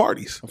those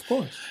parties. Of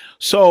course.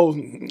 So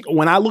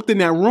when I looked in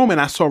that room and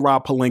I saw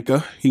Rob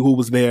Pelinka, who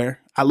was there,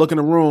 I look in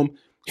the room,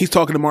 he's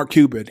talking to Mark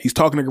Cuban, he's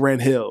talking to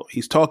Grant Hill,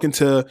 he's talking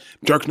to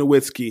Dirk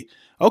Nowitzki.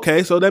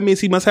 Okay, so that means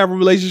he must have a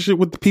relationship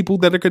with the people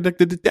that are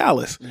connected to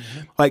Dallas.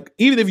 Mm-hmm. Like,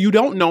 even if you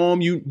don't know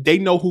him, they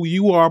know who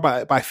you are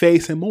by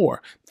face and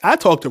more. I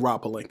talked to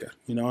Rob Pelinka,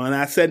 and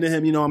I said to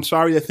him, I'm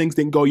sorry that things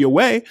didn't go your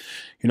way.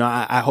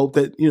 I hope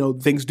that,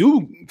 things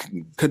do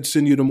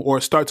continue to or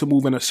start to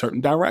move in a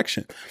certain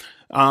direction.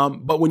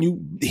 But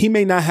he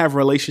may not have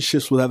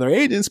relationships with other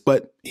agents,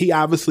 but he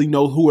obviously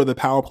knows who are the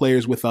power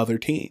players with other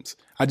teams.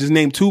 I just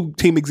named 2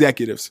 team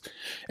executives,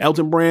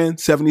 Elton Brand,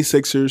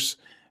 76ers,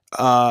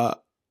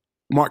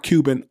 Mark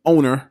Cuban,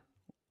 owner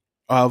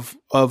of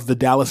the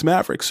Dallas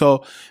Mavericks.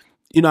 So,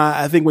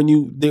 I think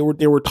when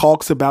there were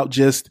talks about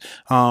just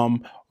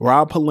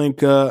Rob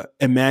Pelinka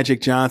and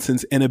Magic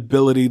Johnson's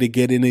inability to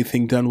get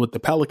anything done with the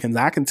Pelicans,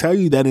 I can tell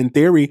you that in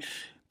theory,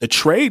 the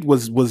trade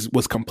was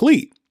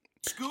complete.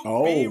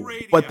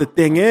 But the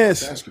thing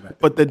is,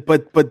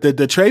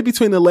 the trade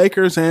between the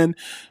Lakers and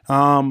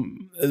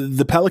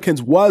the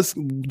Pelicans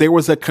there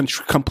was a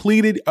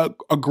completed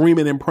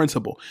agreement in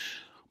principle,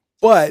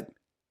 but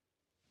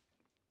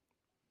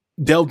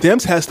Dell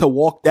Demps has to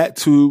walk that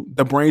to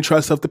the brain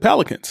trust of the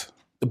Pelicans,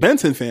 the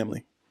Benson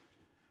family,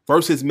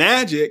 versus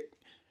Magic.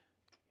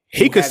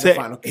 He could say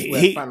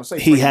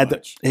he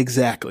had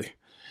exactly.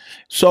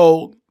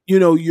 So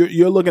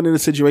you're looking at a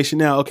situation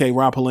now. Okay,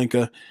 Rob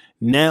Pelinka.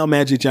 Now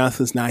Magic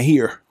Johnson's not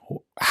here.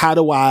 How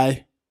do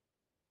I,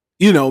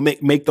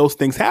 make those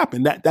things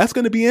happen? That's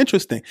going to be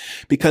interesting,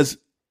 because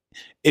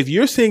if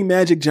you're seeing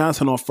Magic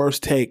Johnson on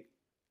First Take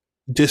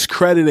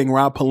discrediting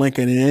Rob Pelinka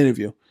in an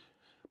interview,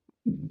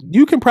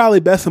 you can probably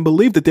best and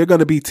believe that there are going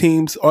to be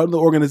teams or the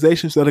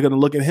organizations that are going to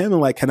look at him and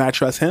like, can I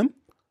trust him?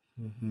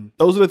 Mm-hmm.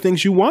 Those are the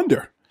things you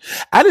wonder.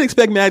 I didn't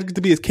expect Magic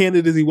to be as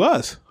candid as he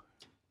was.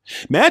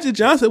 Magic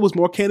Johnson was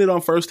more candid on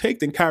First Take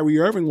than Kyrie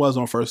Irving was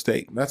on First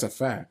Take. That's a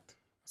fact.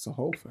 That's a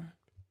whole fact.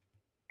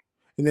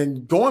 And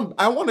then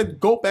I want to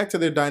go back to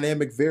their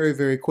dynamic very,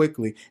 very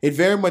quickly. It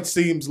very much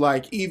seems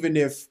like even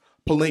if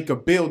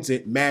Pelinka builds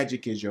it,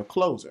 Magic is your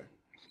closer.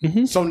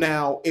 Mm-hmm. So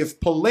now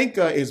if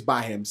Pelinka is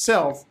by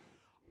himself,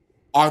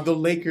 are the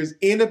Lakers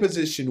in a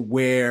position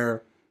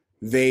where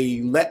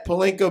they let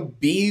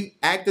Pelinka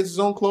act as his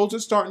own closer,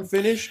 start and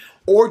finish?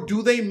 Or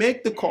do they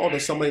make the call to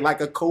somebody like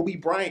a Kobe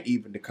Bryant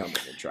even to come in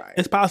and try it?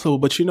 It's possible,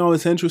 but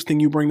it's interesting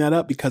you bring that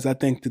up, because I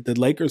think that the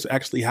Lakers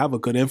actually have a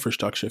good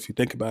infrastructure if you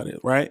think about it,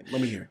 right?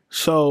 Let me hear.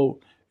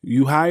 So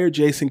you hire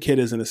Jason Kidd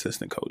as an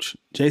assistant coach.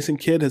 Jason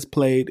Kidd has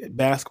played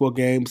basketball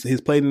games. He's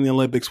played in the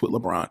Olympics with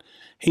LeBron.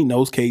 He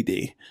knows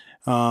KD.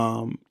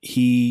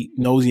 He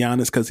knows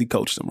Giannis because he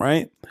coached him,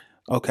 right?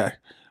 Okay.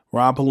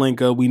 Rob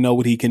Pelinka, we know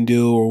what he can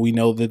do, or we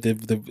know that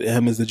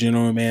him as the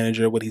general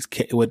manager, what he's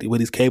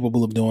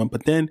capable of doing.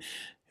 But then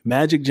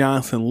Magic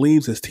Johnson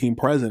leaves as team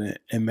president,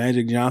 and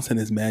Magic Johnson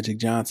is Magic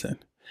Johnson.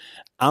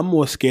 I'm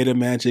more scared of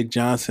Magic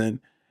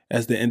Johnson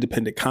as the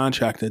independent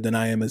contractor than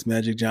I am as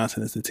Magic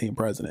Johnson as the team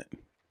president.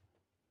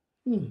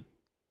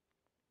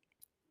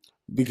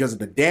 Because of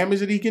the damage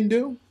that he can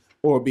do?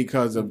 Or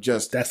because of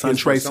just that's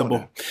untraceable?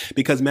 Persona?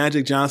 Because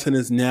Magic Johnson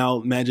is now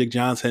Magic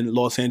Johnson,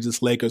 Los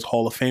Angeles Lakers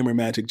Hall of Famer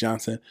Magic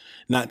Johnson,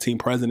 not team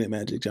president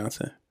Magic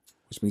Johnson.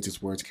 Which means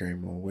his words carry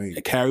more weight.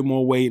 They carry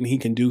more weight, and he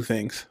can do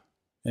things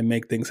and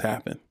make things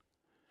happen.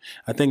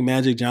 I think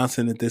Magic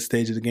Johnson at this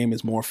stage of the game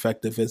is more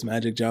effective as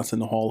Magic Johnson,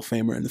 the Hall of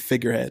Famer and the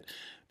figurehead,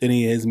 than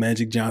he is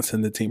Magic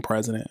Johnson, the team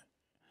president.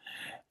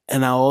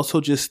 And I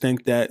also just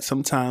think that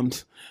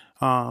sometimes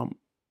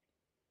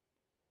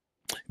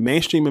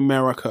mainstream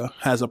America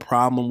has a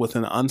problem with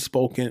an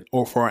unspoken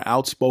or for an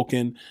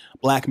outspoken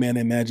black man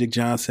in Magic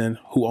Johnson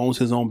who owns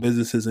his own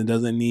businesses and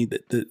doesn't need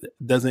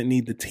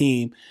the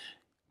team.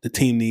 The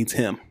team needs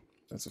him.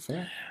 That's a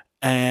fact.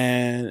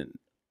 And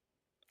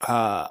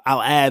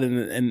I'll add,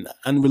 and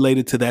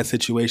unrelated to that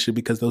situation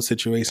because those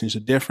situations are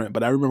different,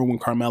 but I remember when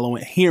Carmelo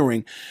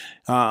Anthony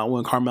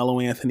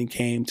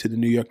came to the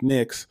New York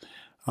Knicks,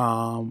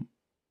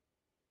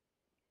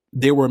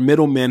 there were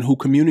middlemen who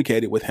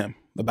communicated with him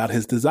about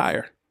his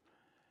desire.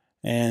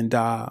 And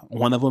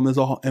one of them is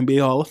an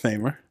NBA Hall of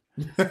Famer,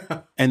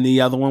 and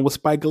the other one was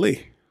Spike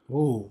Lee.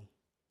 Oh,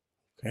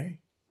 okay.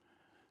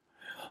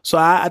 So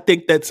I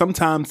think that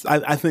sometimes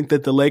I think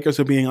that the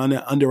Lakers are being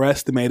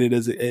underestimated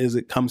as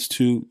it comes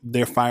to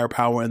their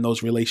firepower in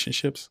those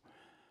relationships.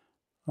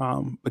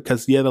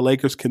 Because the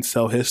Lakers can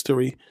sell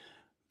history.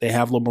 They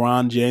have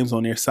LeBron James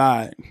on their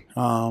side.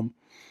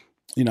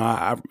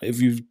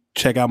 If you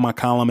check out my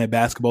column at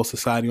Basketball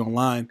Society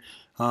Online,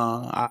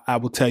 I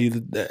will tell you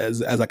that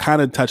as I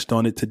kind of touched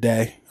on it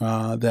today,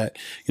 that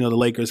the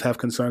Lakers have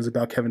concerns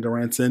about Kevin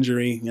Durant's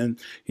injury, and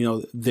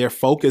their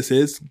focus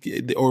is,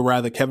 or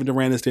rather, Kevin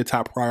Durant is their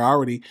top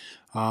priority,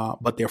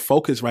 but their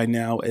focus right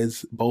now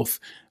is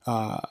both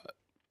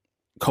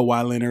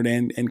Kawhi Leonard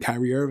and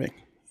Kyrie Irving,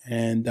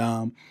 and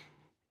I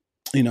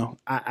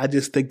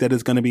just think that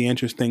it's going to be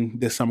interesting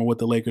this summer what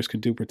the Lakers could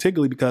do,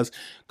 particularly because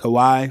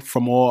Kawhi,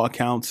 from all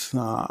accounts,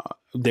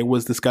 there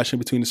was discussion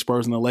between the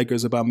Spurs and the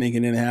Lakers about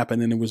making it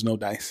happen, and there was no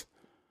dice.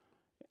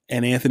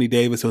 And Anthony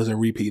Davis was a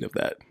repeat of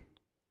that.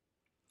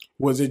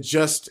 Was it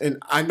just,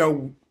 and I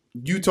know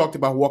you talked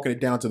about walking it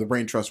down to the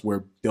Brain Trust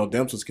where Dell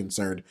Demps was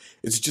concerned.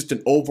 Is it just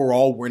an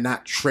overall, we're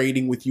not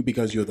trading with you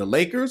because you're the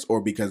Lakers or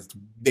because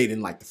they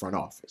didn't like the front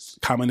office?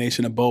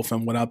 Combination of both.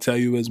 And what I'll tell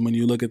you is when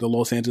you look at the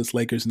Los Angeles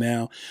Lakers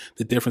now,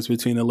 the difference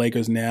between the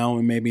Lakers now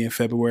and maybe in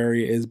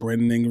February is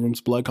Brandon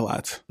Ingram's blood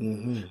clots.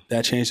 Mm-hmm.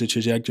 That changed the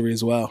trajectory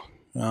as well.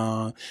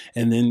 And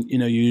then,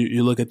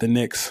 you look at the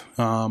Knicks.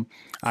 I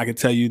can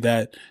tell you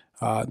that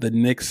the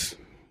Knicks,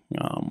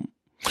 a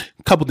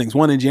couple things.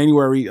 One, in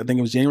January, I think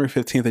it was January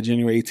 15th or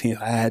January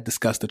 18th, I had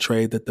discussed a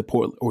trade that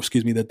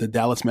that the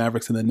Dallas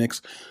Mavericks and the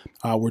Knicks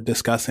were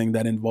discussing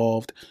that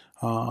involved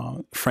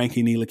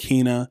Frankie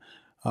Ntilikina,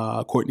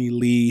 Courtney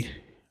Lee,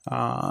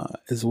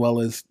 as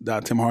well as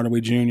Tim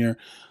Hardaway Jr.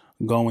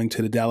 going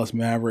to the Dallas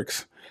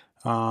Mavericks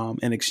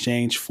in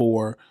exchange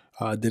for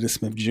Dennis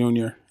Smith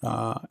Jr.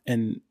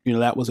 And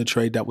that was a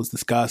trade that was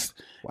discussed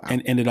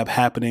and ended up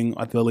happening,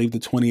 I believe, the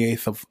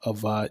 28th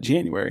of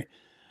January.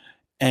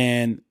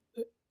 And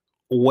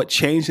what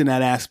changed in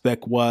that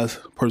aspect was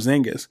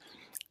Porzingis.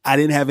 I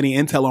didn't have any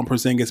intel on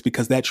Porzingis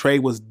because that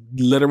trade was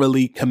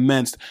literally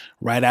commenced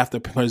right after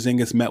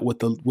Porzingis met with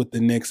the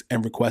Knicks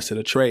and requested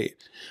a trade.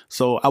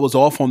 So I was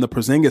off on the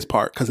Porzingis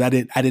part because I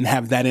didn't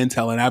have that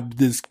intel, and I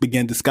just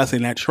began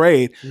discussing that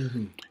trade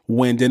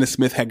when Dennis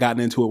Smith had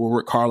gotten into it with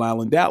Rick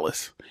Carlisle in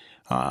Dallas.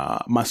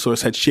 My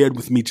source had shared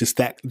with me just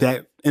that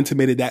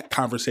intimated that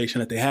conversation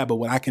that they had. But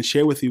what I can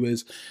share with you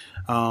is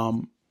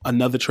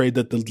another trade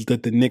that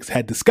the Knicks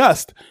had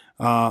discussed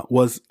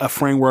was a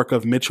framework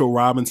of Mitchell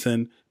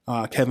Robinson,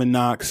 Kevin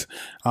Knox,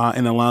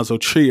 and Alonzo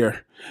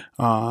Trier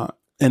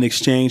in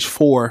exchange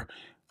for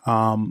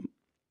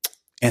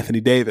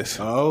Anthony Davis.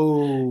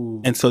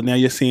 Oh. And so now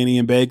you're seeing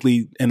Ian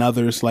Begley and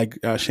others like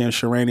Shams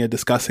Charania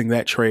discussing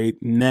that trade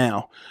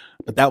now.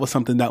 But that was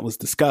something that was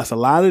discussed. A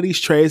lot of these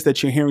trades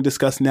that you're hearing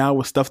discussed now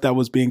was stuff that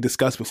was being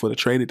discussed before the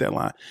trade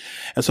deadline.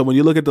 And so when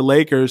you look at the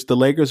Lakers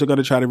are going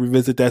to try to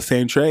revisit that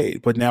same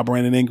trade. But now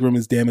Brandon Ingram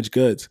is damaged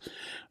goods.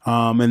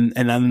 And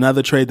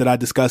another trade that I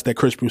discussed that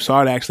Chris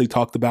Broussard actually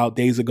talked about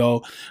days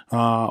ago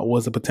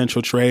was a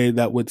potential trade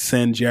that would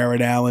send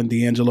Jared Allen,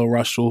 D'Angelo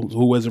Russell,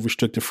 who was a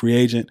restricted free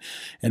agent,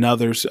 and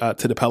others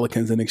to the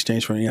Pelicans in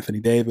exchange for Anthony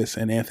Davis.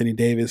 And Anthony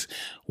Davis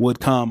would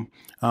come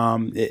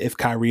if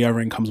Kyrie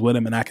Irving comes with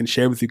him. And I can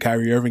share with you,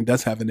 Kyrie Irving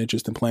does have an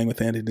interest in playing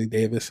with Anthony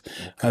Davis.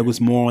 Okay. I was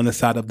more on the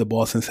side of the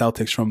Boston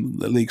Celtics from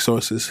the league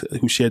sources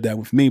who shared that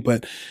with me.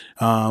 But,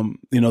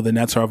 the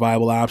Nets are a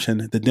viable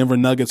option. The Denver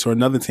Nuggets are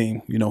another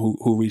team,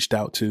 who reached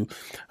out to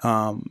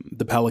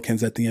the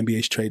Pelicans at the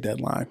NBA's trade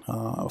deadline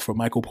for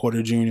Michael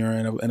Porter Jr.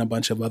 and a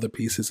bunch of other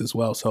pieces as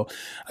well. So,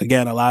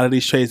 again, a lot of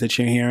these trades that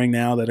you're hearing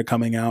now that are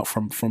coming out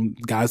from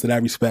guys that I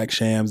respect,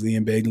 Shams,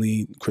 Ian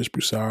Begley, Chris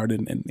Broussard,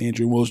 and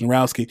Andrew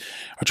Wojnarowski,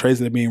 are trades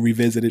that are being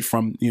revisited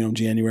from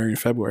January and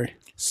February.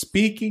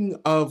 Speaking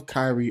of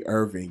Kyrie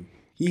Irving,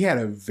 he had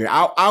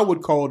I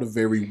would call it a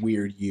very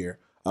weird year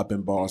up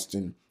in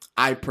Boston.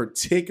 I'm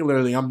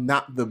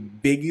not the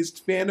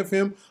biggest fan of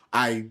him.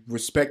 I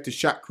respect his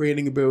shot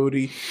creating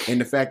ability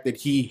and the fact that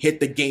he hit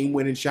the game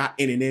winning shot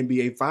in an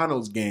NBA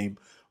Finals game,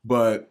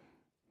 but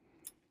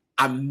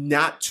I'm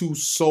not too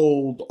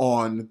sold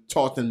on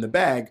tossing the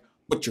bag,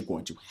 but you're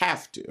going to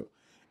have to.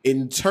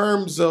 In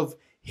terms of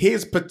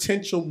his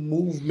potential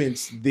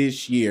movements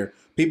this year,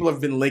 people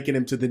have been linking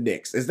him to the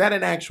Knicks. Is that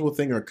an actual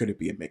thing, or could it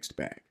be a mixed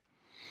bag?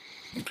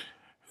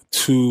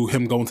 To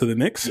him going to the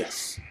Knicks?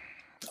 Yes.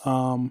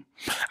 I've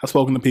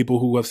spoken to people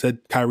who have said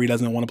Kyrie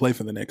doesn't want to play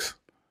for the Knicks.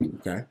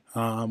 Okay.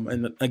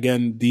 And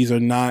again, these are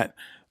not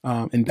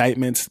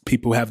indictments.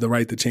 People have the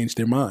right to change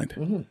their mind.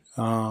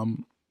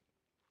 Mm-hmm.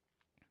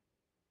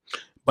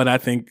 But I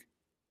think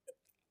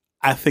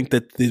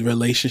that the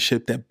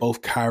relationship that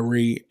both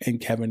Kyrie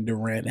and Kevin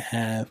Durant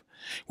have,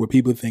 where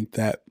people think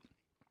that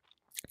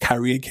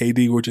Kyrie and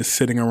KD were just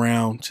sitting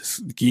around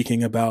just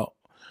geeking about,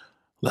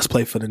 let's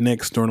play for the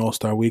Knicks during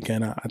All-Star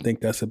weekend, I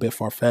think that's a bit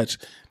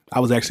far-fetched. I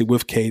was actually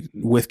with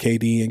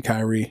KD and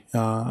Kyrie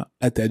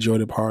at that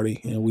Jordan party,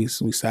 and we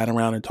sat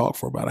around and talked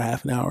for about a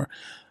half an hour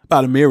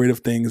about a myriad of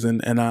things,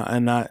 and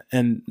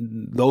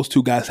those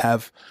two guys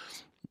have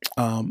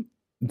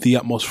the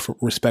utmost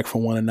respect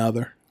for one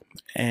another,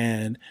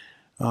 and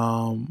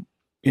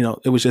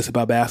it was just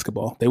about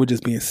basketball. They were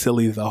just being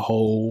silly the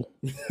whole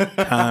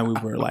time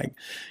we were like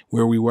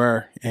where we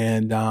were,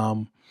 and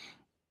I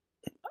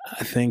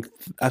think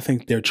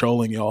they're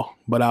trolling y'all,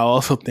 but I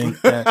also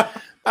think that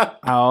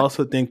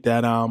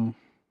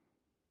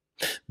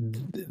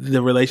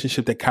the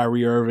relationship that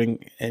Kyrie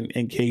Irving and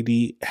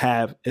KD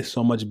have is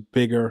so much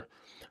bigger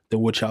than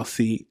what y'all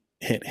see.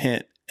 Hint,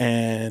 hint,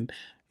 and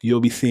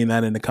you'll be seeing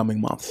that in the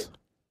coming months.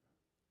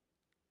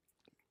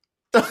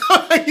 And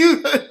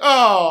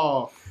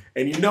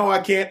I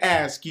can't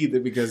ask either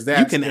because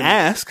that's you can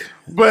ask,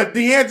 but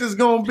the answer's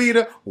gonna be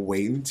to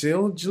wait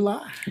until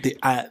July.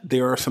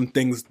 There are some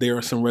things, there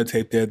are some red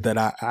tape there that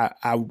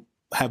I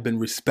have been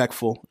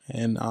respectful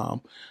and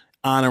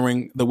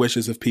honoring the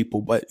wishes of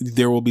people, but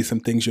there will be some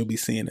things you'll be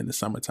seeing in the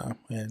summertime,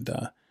 and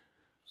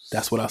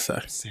that's what I'll say.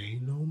 Say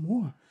no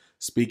more.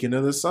 Speaking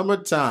of the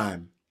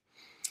summertime,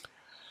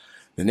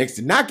 the Knicks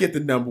did not get the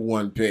number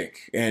 1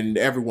 pick, and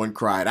everyone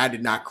cried. I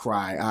did not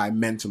cry. I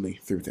mentally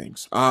threw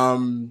things.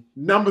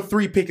 Number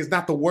 3 pick is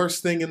not the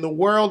worst thing in the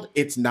world.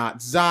 It's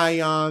not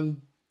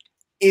Zion.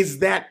 Is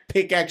that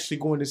pick actually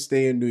going to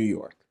stay in New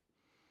York?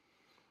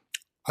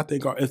 I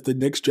think if the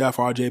Knicks draft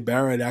R.J.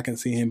 Barrett, I can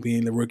see him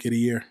being the Rookie of the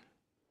Year.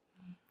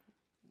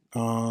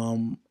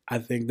 I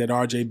think that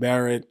R.J.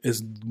 Barrett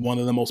is one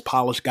of the most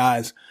polished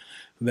guys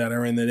that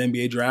are in the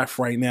NBA draft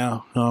right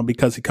now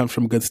because he comes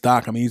from good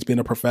stock. I mean, he's been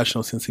a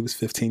professional since he was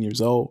 15 years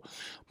old,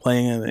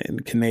 playing in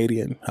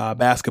Canadian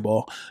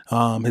basketball.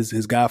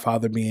 His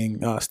godfather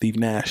being Steve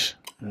Nash,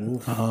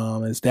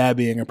 his dad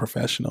being a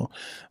professional,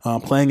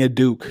 playing at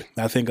Duke.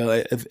 I think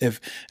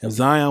if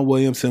Zion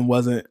Williamson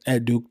wasn't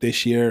at Duke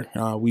this year,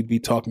 we'd be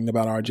talking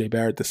about R.J.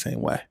 Barrett the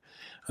same way.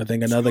 I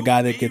think another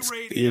guy that gets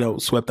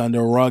swept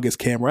under a rug is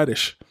Cam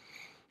Reddish.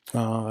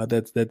 I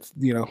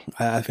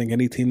think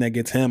any team that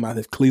gets him,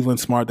 if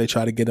Cleveland's smart, they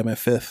try to get him at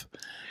 5th.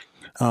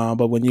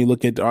 But when you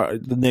look at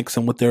the Knicks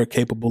and what they're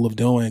capable of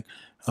doing,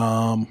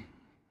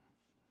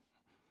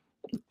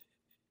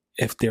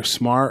 if they're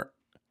smart,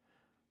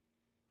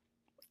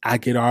 I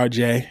get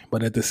RJ.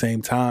 But at the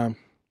same time,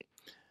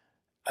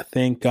 I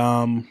think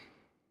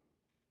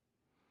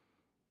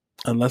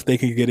unless they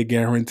can get a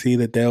guarantee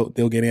that they'll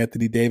get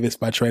Anthony Davis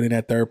by trading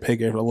that 3rd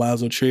pick or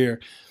Alonzo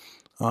Trier,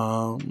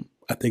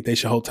 I think they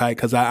should hold tight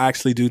because I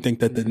actually do think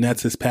that the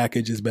Nets'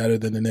 package is better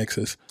than the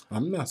Knicks'.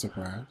 I'm not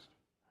surprised.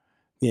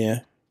 Yeah.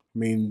 I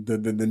mean, the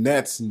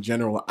Nets in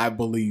general, I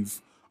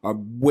believe, are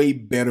way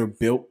better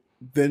built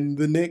than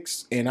the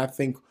Knicks. And I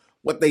think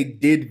what they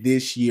did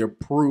this year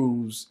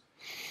proves,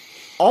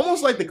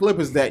 almost like the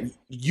Clippers, that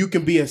you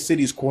can be a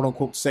city's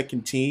quote-unquote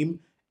second team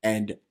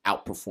and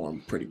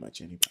outperform pretty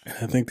much anybody.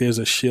 I think there's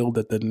a shield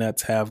that the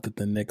Nets have that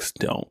the Knicks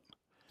don't.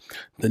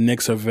 The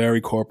Knicks are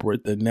very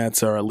corporate. The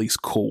Nets are at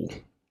least cool.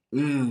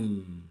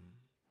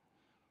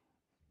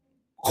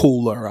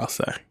 Cooler, I'll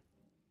say.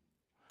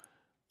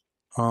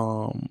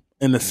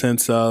 In the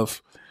sense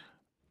of,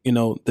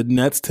 the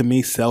Nets to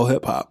me sell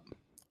hip hop.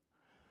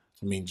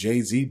 I mean,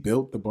 Jay-Z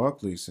built the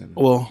Barclays Center.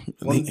 Well,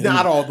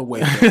 not all the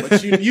way,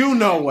 but you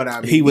know what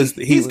I mean.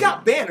 He's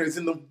got banners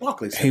in the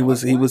Barclays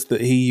Center.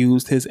 He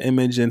used his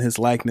image and his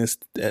likeness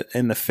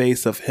in the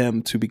face of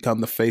him to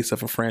become the face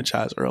of a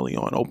franchise early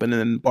on,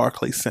 opening in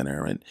Barclays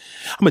Center. And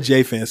I'm a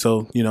Jay fan,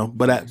 so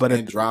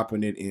but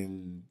dropping it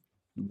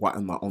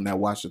on that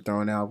Watch the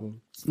Throne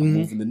album,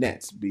 moving the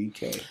Nets,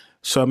 BK.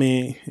 So I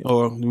mean,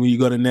 or when you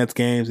go to Nets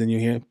games and you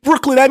hear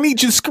Brooklyn, I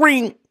need you to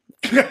scream.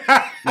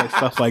 Like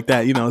stuff like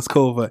that, it's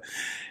cool. But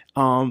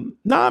no,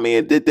 I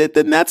mean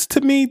the Nets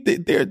to me,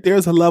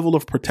 there's a level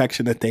of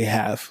protection that they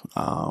have,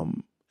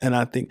 and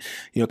I think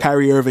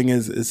Kyrie Irving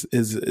is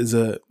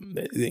a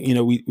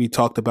we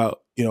talked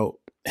about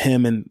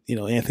him and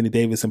Anthony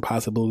Davis and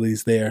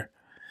possibilities there.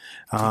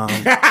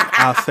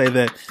 I'll say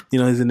that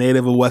he's a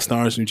native of West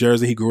Orange, New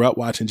Jersey. He grew up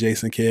watching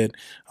Jason Kidd,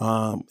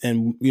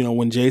 and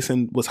when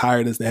Jason was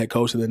hired as the head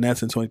coach of the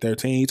Nets in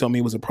 2013, he told me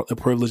it was a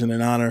privilege and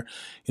an honor,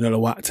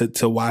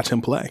 to watch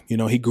him play.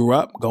 He grew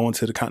up going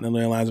to the Continental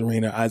Airlines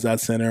Arena, Izod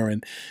Center,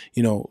 and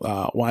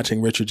watching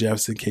Richard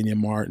Jefferson,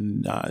 Kenyon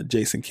Martin,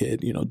 Jason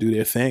Kidd, do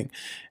their thing,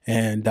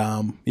 and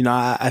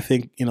I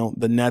think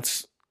the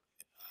Nets.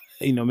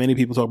 Many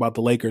people talk about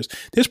the Lakers.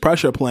 There's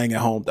pressure playing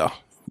at home though.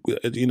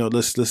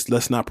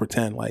 let's not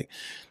pretend like,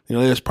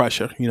 there's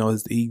pressure.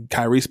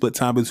 Kyrie split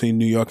time between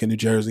New York and New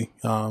Jersey.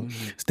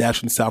 His dad's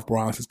from the South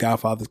Bronx. His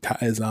godfather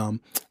is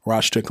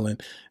Rod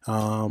Strickland.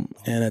 And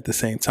at the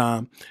same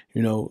time,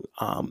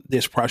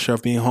 there's pressure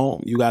of being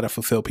home. You got to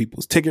fulfill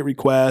people's ticket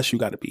requests. You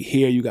got to be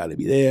here. You got to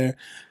be there.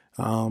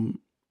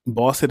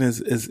 Boston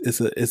is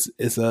an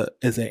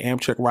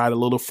Amtrak ride a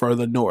little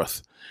further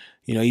north.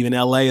 Even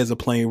LA is a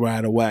plane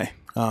ride away.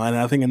 And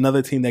I think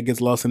another team that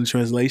gets lost in the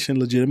translation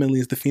legitimately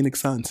is the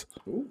Phoenix Suns.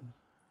 Ooh.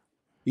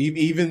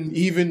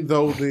 Even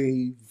though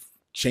they've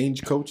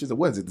changed coaches,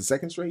 what is it, the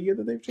second straight year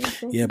that they've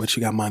changed coaches? Yeah, but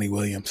you got Monty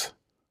Williams.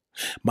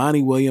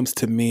 Monty Williams,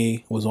 to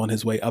me, was on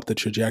his way up the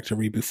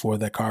trajectory before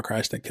that car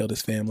crash that killed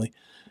his family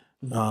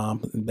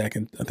back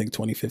in, I think,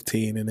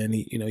 2015. And then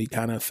he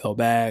kind of fell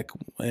back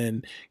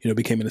and,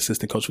 became an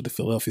assistant coach with the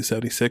Philadelphia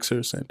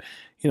 76ers. And,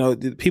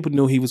 people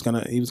knew he was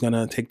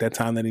gonna take that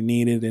time that he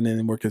needed and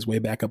then work his way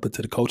back up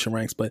into the coaching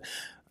ranks. But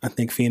I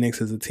think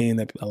Phoenix is a team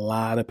that a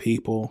lot of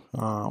people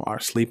are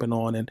sleeping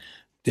on, and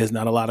there's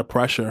not a lot of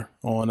pressure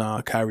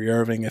on Kyrie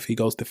Irving if he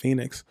goes to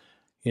Phoenix.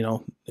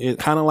 It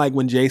kind of like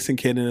when Jason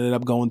Kidd ended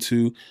up going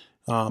to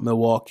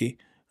Milwaukee.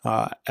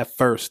 At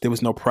first, there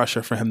was no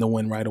pressure for him to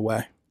win right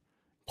away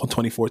on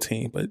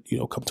 2014. But,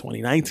 come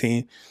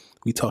 2019,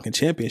 we talking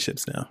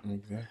championships now.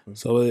 Exactly.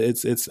 So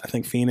it's I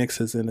think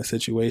Phoenix is in a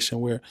situation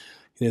where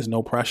there's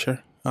no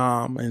pressure.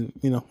 And,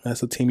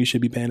 that's a team you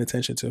should be paying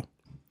attention to.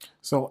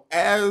 So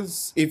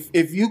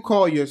if you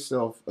call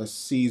yourself a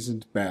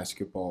seasoned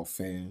basketball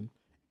fan,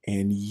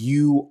 and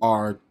you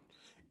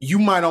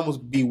might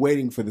almost be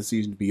waiting for the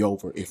season to be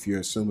over if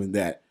you're assuming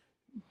that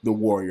the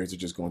Warriors are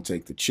just going to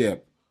take the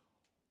chip.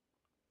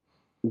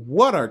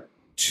 What are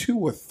 2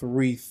 or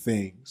 3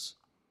 things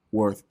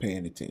worth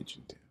paying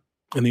attention to?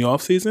 In the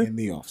offseason? In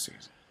the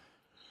offseason.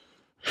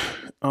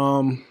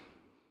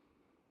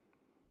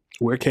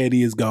 Where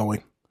KD is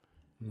going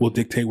will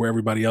dictate where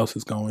everybody else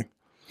is going.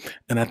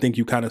 And I think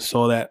you kind of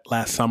saw that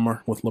last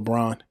summer with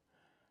LeBron.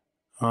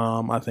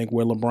 I think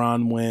where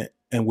LeBron went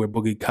and where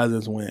Boogie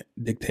Cousins went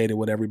dictated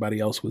what everybody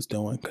else was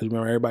doing. Because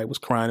remember, everybody was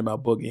crying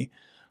about Boogie.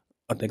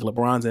 I think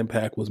LeBron's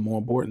impact was more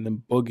important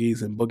than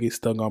Boogie's, and Boogie's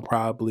still going to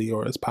probably,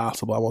 or it's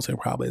possible, I won't say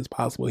probably, it's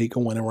possible he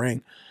can win a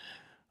ring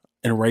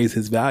and raise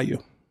his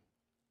value.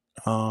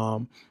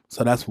 So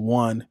that's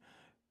one.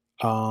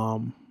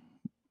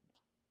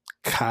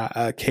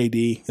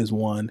 KD is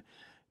one.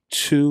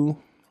 2,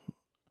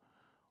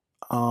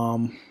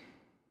 I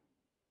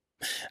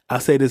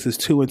say this is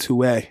 2 and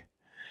 2A.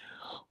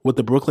 What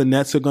the Brooklyn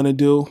Nets are going to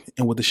do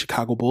and what the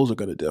Chicago Bulls are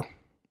going to do.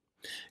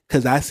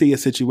 Because I see a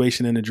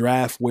situation in the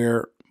draft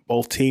where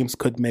both teams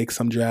could make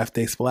some draft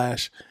day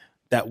splash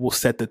that will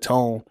set the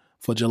tone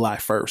for July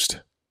 1st.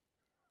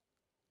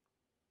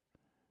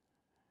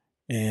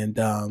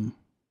 And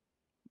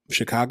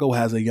Chicago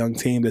has a young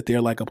team that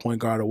they're like a point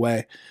guard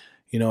away.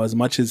 As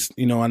much as,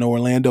 I know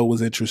Orlando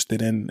was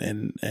interested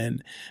in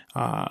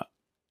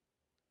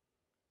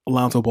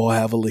Lonzo Ball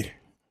heavily.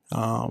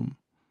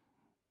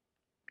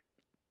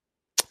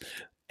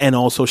 And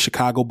also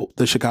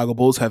the Chicago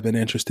Bulls have been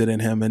interested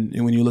in him. And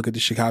when you look at the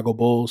Chicago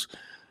Bulls,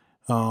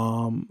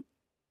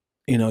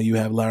 you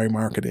have Larry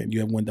Marketing,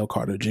 you have Wendell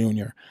Carter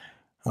Jr.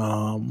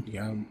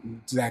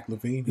 Zach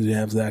LaVine. You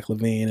have Zach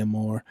LaVine and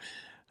more,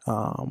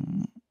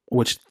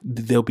 which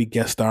they'll be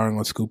guest starring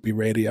on Scoop B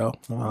Radio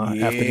after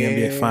the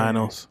NBA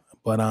Finals.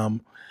 But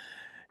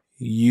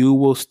you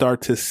will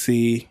start to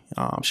see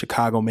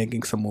Chicago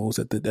making some moves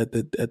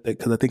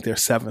because I think they're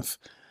 7th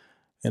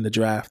in the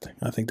draft.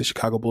 I think the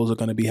Chicago Bulls are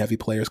going to be heavy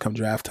players come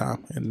draft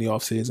time in the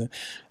offseason.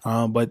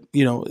 But,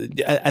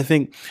 I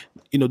think,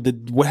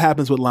 what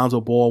happens with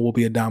Lonzo Ball will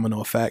be a domino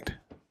effect.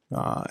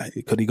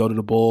 Could he go to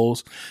the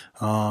Bulls?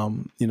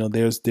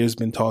 There's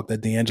been talk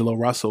that D'Angelo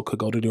Russell could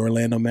go to the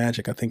Orlando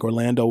Magic. I think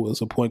Orlando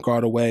was a point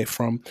guard away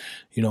from,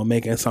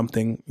 making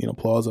something,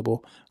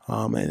 plausible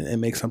and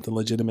make something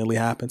legitimately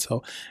happen.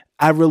 So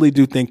I really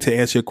do think, to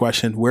answer your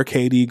question, where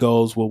KD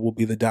goes will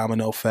be the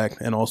domino effect,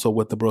 and also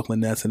what the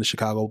Brooklyn Nets and the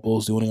Chicago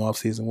Bulls do in the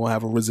offseason will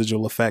have a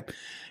residual effect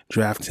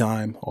draft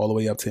time all the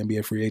way up to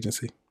NBA free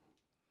agency.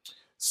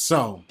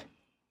 So,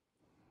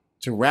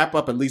 to wrap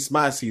up at least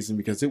my season,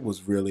 because it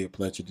was really a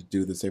pleasure to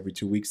do this every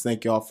 2 weeks.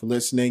 Thank you all for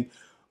listening.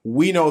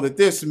 We know that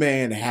this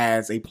man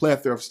has a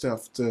plethora of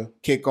stuff to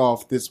kick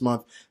off this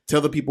month.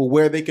 Tell the people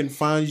where they can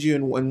find you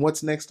and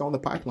what's next on the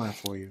pipeline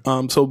for you.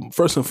 So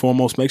first and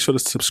foremost, make sure to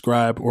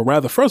subscribe, or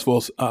rather, first of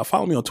all,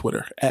 follow me on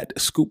Twitter at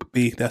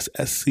ScoopB. That's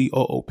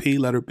SCOOP,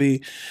 letter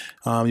B.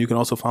 You can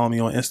also follow me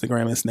on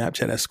Instagram and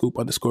Snapchat at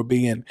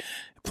Scoop_B. And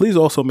please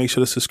also make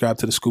sure to subscribe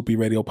to the Scoop B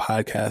Radio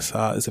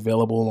podcast. It's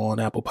available on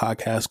Apple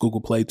Podcasts,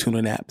 Google Play,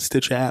 TuneIn app,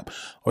 Stitcher app,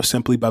 or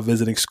simply by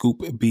visiting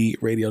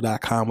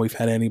scoopbradio.com. We've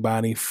had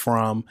anybody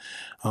from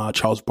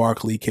Charles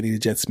Barkley, Kenny the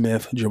Jet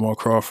Smith, Jamal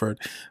Crawford,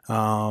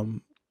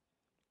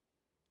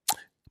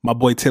 my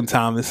boy Tim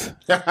Thomas.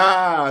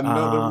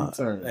 Another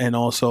return. And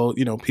also,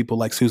 people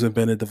like Susan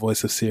Bennett, the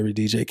voice of Siri,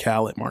 DJ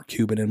Khaled, Mark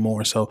Cuban, and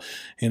more. So,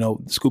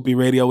 Scoop B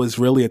Radio is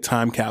really a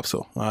time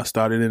capsule.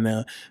 Started in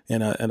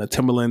a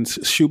Timberland's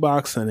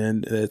shoebox, and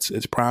then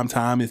it's prime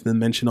time. It's been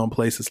mentioned on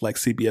places like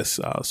CBS,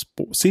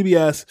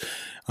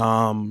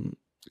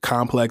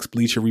 Complex,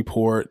 Bleacher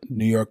Report,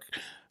 New York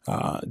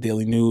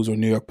Daily News, or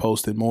New York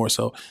Post, and more.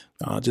 So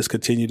just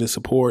continue to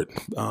support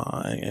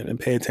and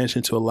pay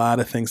attention to a lot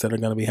of things that are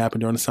going to be happening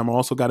during the summer.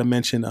 Also got to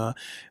mention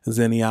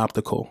Zenni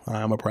Optical.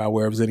 I'm a proud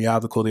wearer of Zenni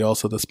Optical. They're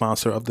also the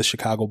sponsor of the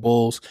Chicago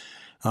Bulls.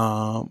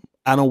 I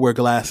don't wear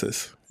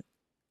glasses.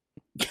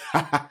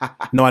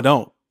 No, I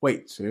don't.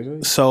 Wait,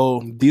 seriously?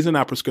 So these are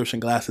not prescription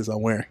glasses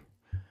I'm wearing.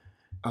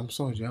 I'm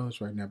so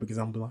jealous right now because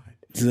I'm blind.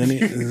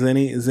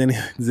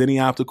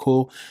 Zenni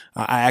Optical.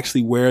 I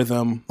actually wear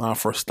them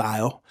for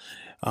style,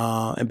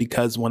 and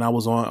because when I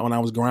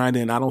was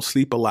grinding, I don't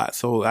sleep a lot,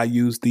 so I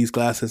use these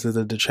glasses as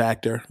a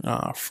detractor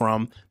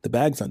from the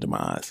bags under my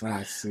eyes.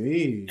 I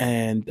see.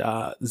 And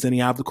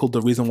Zenni Optical,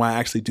 the reason why I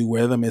actually do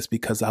wear them is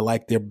because I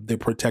like their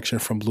protection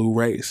from blue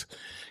rays.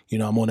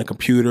 I'm on a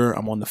computer,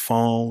 I'm on the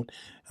phone.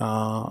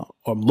 Or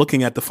I'm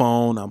looking at the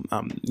phone,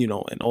 I'm in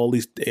all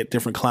these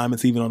different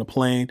climates, even on a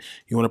plane,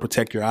 you want to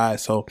protect your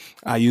eyes. So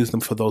I use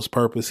them for those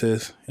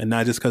purposes, and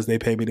not just because they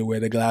pay me to wear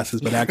the glasses,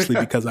 but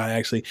actually because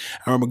I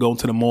remember going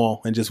to the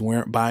mall and just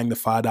buying the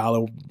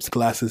 $5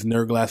 glasses,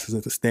 nerd glasses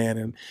at the stand.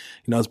 And,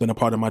 it's been a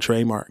part of my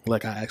trademark.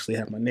 Like, I actually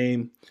have my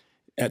nickname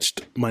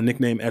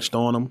etched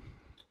on them.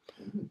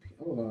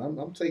 Hold on,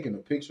 I'm taking a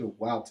picture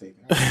while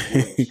taking.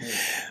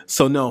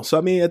 So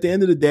I mean, at the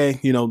end of the day,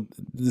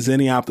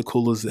 Zenni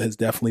Optical has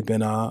definitely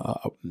been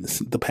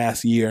the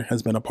past year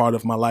has been a part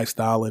of my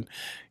lifestyle, and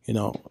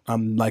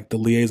I'm like the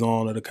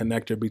liaison or the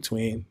connector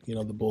between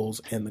the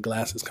Bulls and the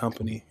glasses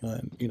company,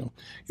 and you'll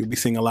be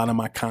seeing a lot of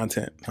my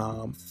content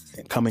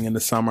coming in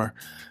the summer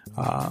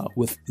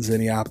with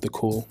Zenni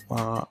Optical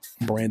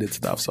branded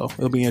stuff. So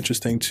it'll be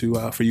interesting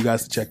for you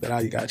guys to check that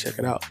out. You gotta check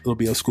it out. It'll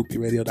be on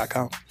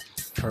ScoopBRadio.com.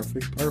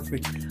 Perfect.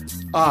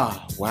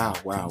 Wow.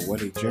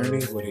 What a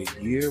journey, what a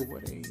year,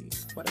 what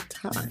a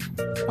time.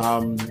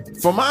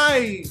 For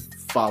my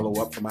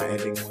follow-up, for my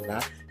ending and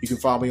whatnot, you can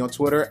follow me on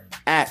Twitter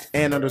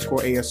 @N_ASONYE.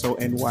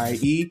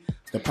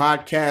 The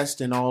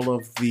podcast and all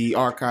of the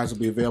archives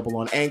will be available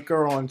on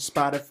Anchor, on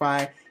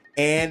Spotify,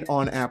 and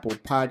on Apple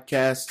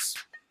Podcasts.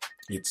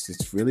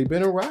 It's really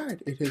been a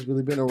ride. It has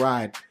really been a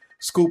ride.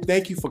 Scoop,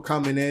 thank you for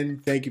coming in.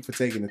 Thank you for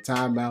taking the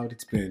time out.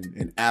 It's been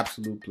an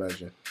absolute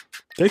pleasure.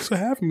 Thanks for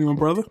having me, my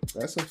brother.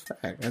 That's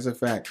a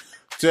fact.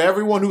 To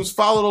everyone who's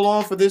followed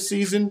along for this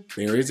season,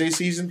 there is a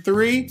season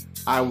 3.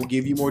 I will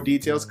give you more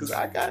details because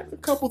I got a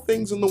couple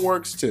things in the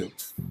works too.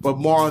 But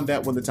more on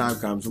that when the time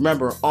comes.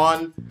 Remember,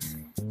 on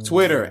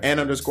Twitter,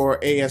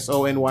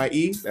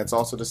 N_ASONYE. That's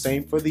also the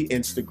same for the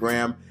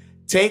Instagram.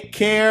 Take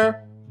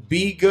care.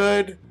 Be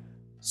good.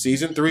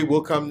 Season 3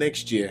 will come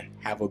next year.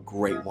 Have a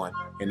great one.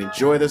 And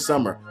enjoy the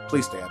summer.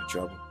 Please stay out of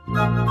trouble.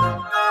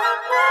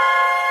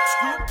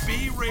 Scoop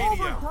B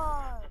Radio.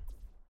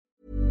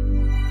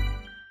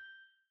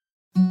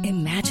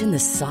 Imagine the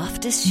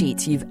softest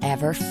sheets you've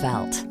ever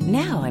felt.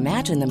 Now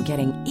imagine them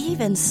getting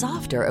even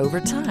softer over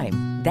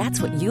time.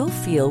 That's what you'll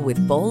feel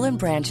with Boll &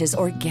 Branch's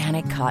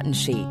organic cotton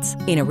sheets.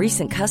 In a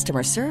recent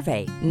customer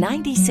survey,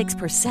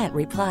 96%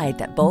 replied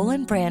that Boll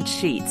 & Branch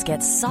sheets get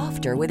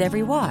softer with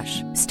every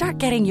wash. Start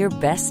getting your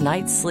best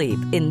night's sleep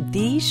in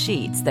these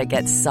sheets that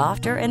get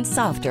softer and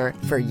softer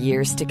for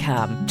years to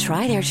come.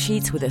 Try their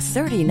sheets with a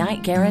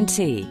 30-night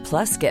guarantee.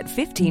 Plus, get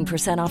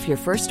 15% off your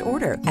first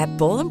order at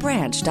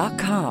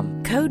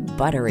bollandbranch.com. Code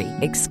BUTTERY.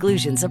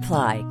 Exclusions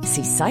apply.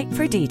 See site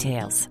for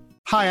details.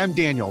 Hi, I'm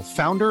Daniel,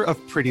 founder of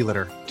Pretty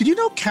Litter. Did you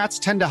know cats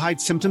tend to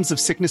hide symptoms of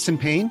sickness and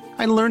pain?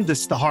 I learned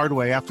this the hard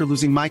way after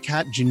losing my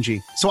cat,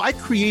 Gingy. So I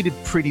created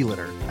Pretty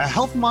Litter, a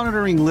health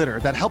monitoring litter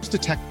that helps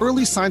detect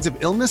early signs of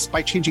illness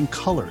by changing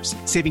colors,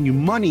 saving you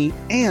money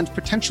and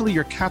potentially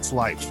your cat's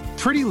life.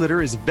 Pretty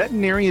Litter is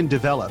veterinarian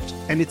developed,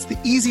 and it's the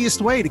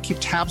easiest way to keep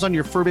tabs on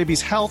your fur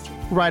baby's health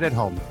right at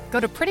home. Go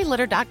to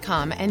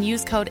prettylitter.com and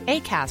use code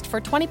ACAST for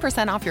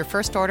 20% off your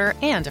first order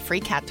and a free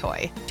cat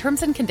toy.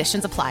 Terms and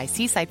conditions apply.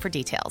 See site for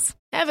details.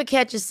 Ever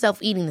catch yourself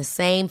eating the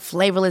same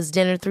flavorless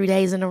dinner 3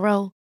 days in a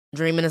row?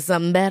 Dreaming of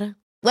something better?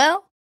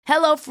 Well,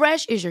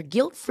 HelloFresh is your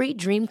guilt-free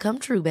dream come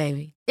true,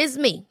 baby. It's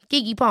me,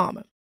 Keke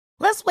Palmer.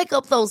 Let's wake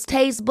up those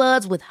taste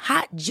buds with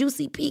hot,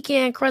 juicy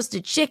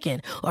pecan-crusted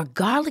chicken or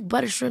garlic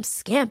butter shrimp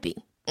scampi.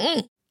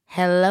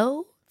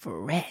 Hello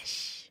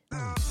Fresh.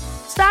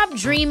 Stop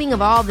dreaming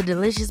of all the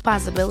delicious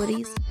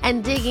possibilities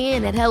and dig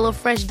in at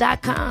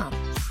HelloFresh.com.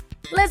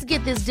 Let's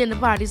get this dinner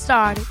party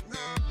started.